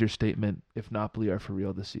 and there's your statement if Napoli are for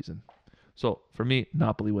real this season. So for me,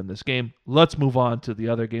 Napoli win this game. Let's move on to the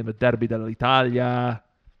other game, the Derby dell'Italia.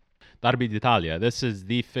 Derby d'Italia. This is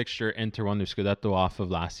the fixture Inter won their Scudetto off of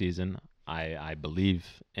last season. I believe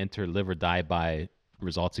Inter live or die by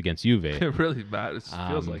results against Juve. It really matters. It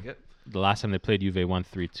feels like it. The last time they played, Juve won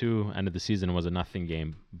 3-2. End of the season was a nothing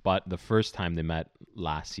game. But the first time they met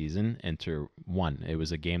last season, Inter won. It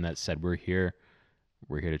was a game that said, we're here.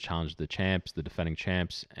 We're here to challenge the champs, the defending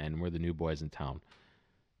champs, and we're the new boys in town.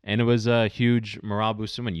 And it was a huge morale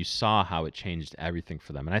booster when you saw how it changed everything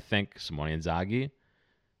for them. And I think Simone Inzaghi,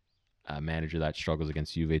 a manager that struggles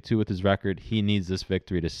against Juve too with his record, he needs this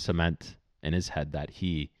victory to cement in his head that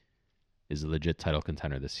he is a legit title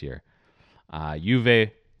contender this year. Juve,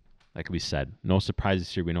 like we said, no surprises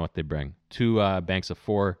here. We know what they bring. Two banks of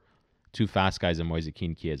four, two fast guys in Moise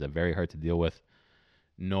Kean, Chiesa. Very hard to deal with.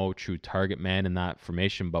 No true target man in that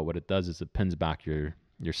formation, but what it does is it pins back your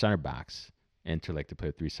center backs. Inter like to play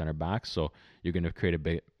with three center backs, so you're going to create a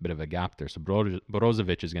bit of a gap there. So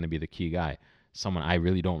Brozovic is going to be the key guy. Someone I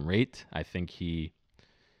really don't rate. I think he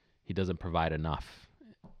doesn't provide enough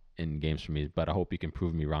in games for me, but I hope he can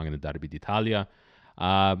prove me wrong in the Derby d'Italia.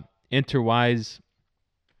 Inter-wise,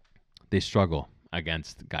 they struggle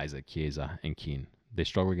against guys like Chiesa and Keane. They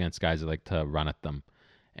struggle against guys that like to run at them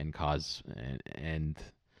and cause and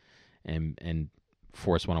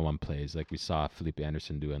force one-on-one plays, like we saw Felipe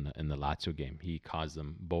Anderson do in the Lazio game. He caused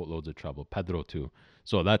them boatloads of trouble. Pedro too.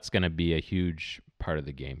 So that's going to be a huge part of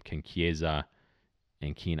the game. Can Chiesa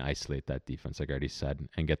and Keane isolate that defense, like I already said,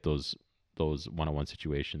 and get those one-on-one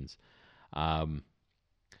situations?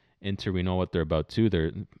 Inter, we know what they're about too.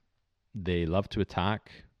 They love to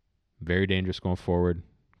attack. Very dangerous going forward.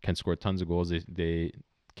 Can score tons of goals. They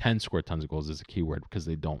can score tons of goals is a key word because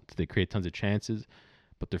they don't. They create tons of chances,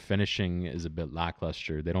 but their finishing is a bit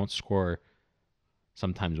lackluster. They don't score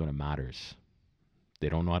sometimes when it matters. They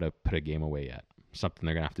don't know how to put a game away yet. Something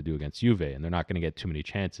they're going to have to do against Juve, and they're not going to get too many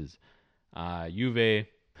chances. Juve,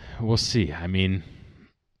 we'll see. I mean,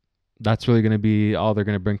 that's really going to be all they're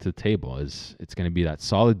going to bring to the table. Is it's going to be that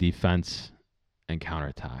solid defense and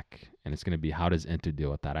counterattack. And it's going to be, how does Inter deal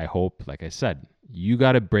with that? I hope, like I said, you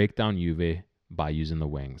got to break down Juve by using the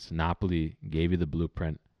wings. Napoli gave you the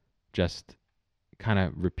blueprint. Just kind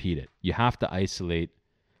of repeat it. You have to isolate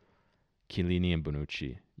Chiellini and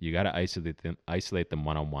Bonucci. You got to isolate them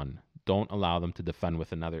one-on-one. Don't allow them to defend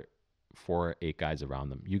with another 4 or 8 guys around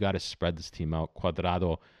them. You got to spread this team out.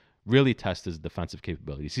 Cuadrado really tests his defensive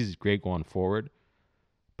capabilities. He's great going forward,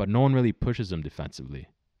 but no one really pushes him defensively.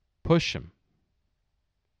 Push him.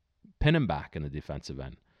 Pin him back in the defensive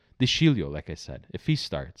end. De Sciglio, like I said, if he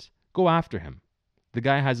starts, go after him. The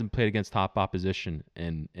guy hasn't played against top opposition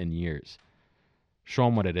in years. Show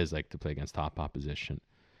him what it is like to play against top opposition.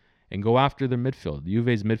 And go after their midfield.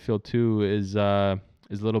 Juve's midfield too is a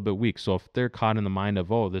little bit weak. So if they're caught in the mind of,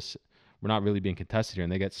 we're not really being contested here,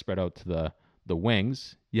 and they get spread out to the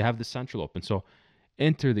wings, you have the central open. So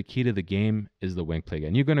Inter, the key to the game is the wing play.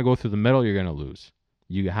 And you're going to go through the middle, you're going to lose.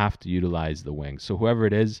 You have to utilize the wings. So whoever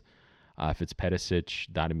it is, if it's Perisic,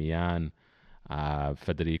 Darmian,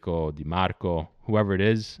 Federico Di Marco, whoever it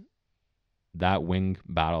is, that wing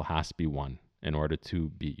battle has to be won in order to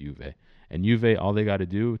beat Juve. And Juve, all they got to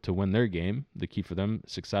do to win their game, the key for them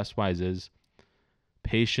success-wise is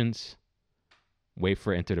patience, wait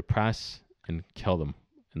for Inter to press, and kill them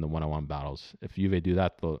in the one-on-one battles. If Juve do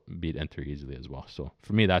that, they'll beat Inter easily as well. So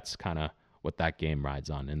for me, that's kind of what that game rides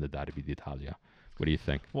on in the Derby d'Italia. What do you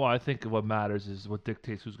think? Well, I think what matters is what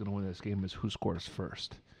dictates who's going to win this game is who scores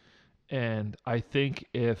first. And I think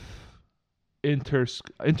if Inter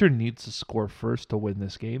needs to score first to win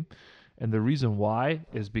this game. And the reason why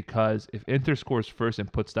is because if Inter scores first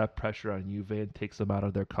and puts that pressure on Juve and takes them out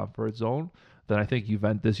of their comfort zone, then I think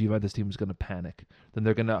Juventus team is going to panic. Then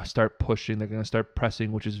they're going to start pushing. They're going to start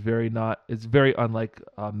pressing, which is it's very unlike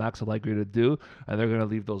Max Allegri to do. And they're going to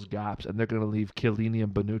leave those gaps. And they're going to leave Chiellini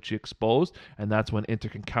and Bonucci exposed. And that's when Inter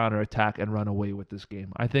can counterattack and run away with this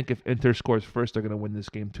game. I think if Inter scores first, they're going to win this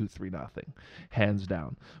game 2-3-0, hands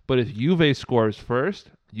down. But if Juve scores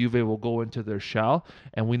first, Juve will go into their shell.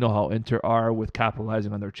 And we know how Inter are with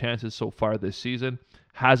capitalizing on their chances so far this season.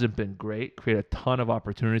 Hasn't been great, create a ton of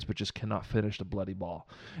opportunities, but just cannot finish the bloody ball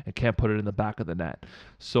and can't put it in the back of the net.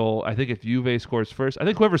 So I think if Juve scores first, I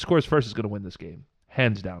think whoever scores first is going to win this game,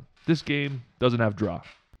 hands down. This game doesn't have draw.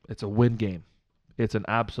 It's a win game. It's an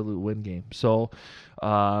absolute win game. So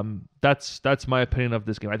that's my opinion of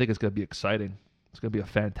this game. I think it's going to be exciting. It's going to be a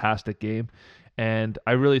fantastic game. And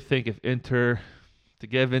I really think if to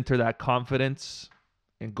give Inter that confidence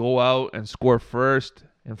and go out and score first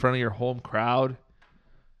in front of your home crowd,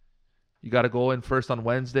 you got to go in first on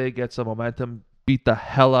Wednesday, get some momentum, beat the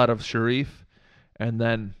hell out of Sharif, and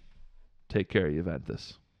then take care of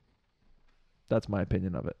Juventus. That's my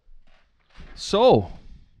opinion of it. So,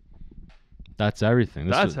 that's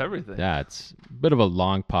everything. Everything. Yeah, it's a bit of a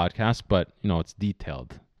long podcast, but it's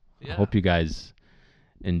detailed. Yeah. I hope you guys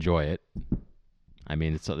enjoy it. I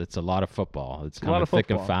mean, it's a lot of football. It's kind of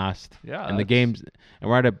thick and fast. Yeah, and the games,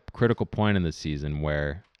 and we're at a critical point in the season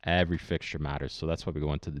where every fixture matters, so that's why we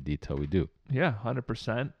go into the detail we do. Yeah,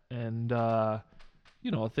 100%. And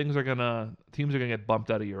teams are gonna get bumped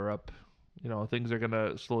out of Europe. Things are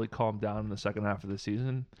gonna slowly calm down in the second half of the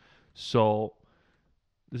season. So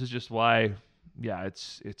this is just why,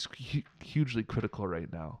 it's hugely critical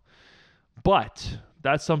right now. But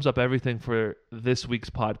that sums up everything for this week's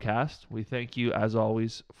podcast. We thank you, as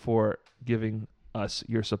always, for giving us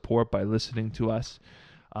your support by listening to us.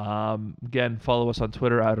 Again, follow us on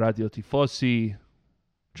Twitter at Radio Tifosi.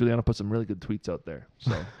 Giuliano put some really good tweets out there,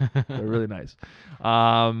 so they're really nice.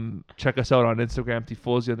 Check us out on Instagram,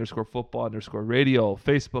 Tifosi_football_radio,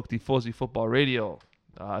 Facebook, Tifosi Football Radio,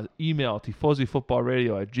 email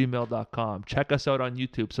tifosifootballradio@gmail.com. Check us out on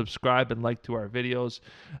YouTube. Subscribe and like to our videos.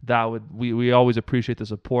 We always appreciate the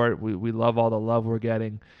support. We love all the love we're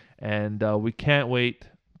getting, and we can't wait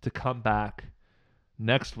to come back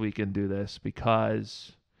next week and do this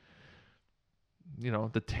because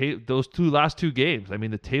those last two games. I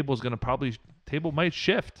mean, the table might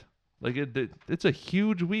shift. Like it's a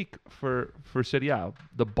huge week for Serie A.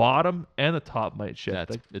 The bottom and the top might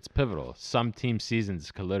shift. Yeah, it's pivotal. Some team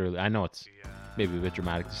seasons can literally. I know it's maybe a bit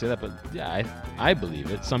dramatic to say that, but yeah, I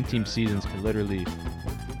believe it. Some team seasons can literally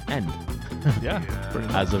end. Yeah,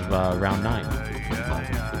 as of round 9.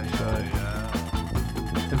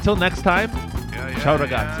 Until next time. Ciao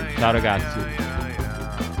ragazzi. Ciao ragazzi.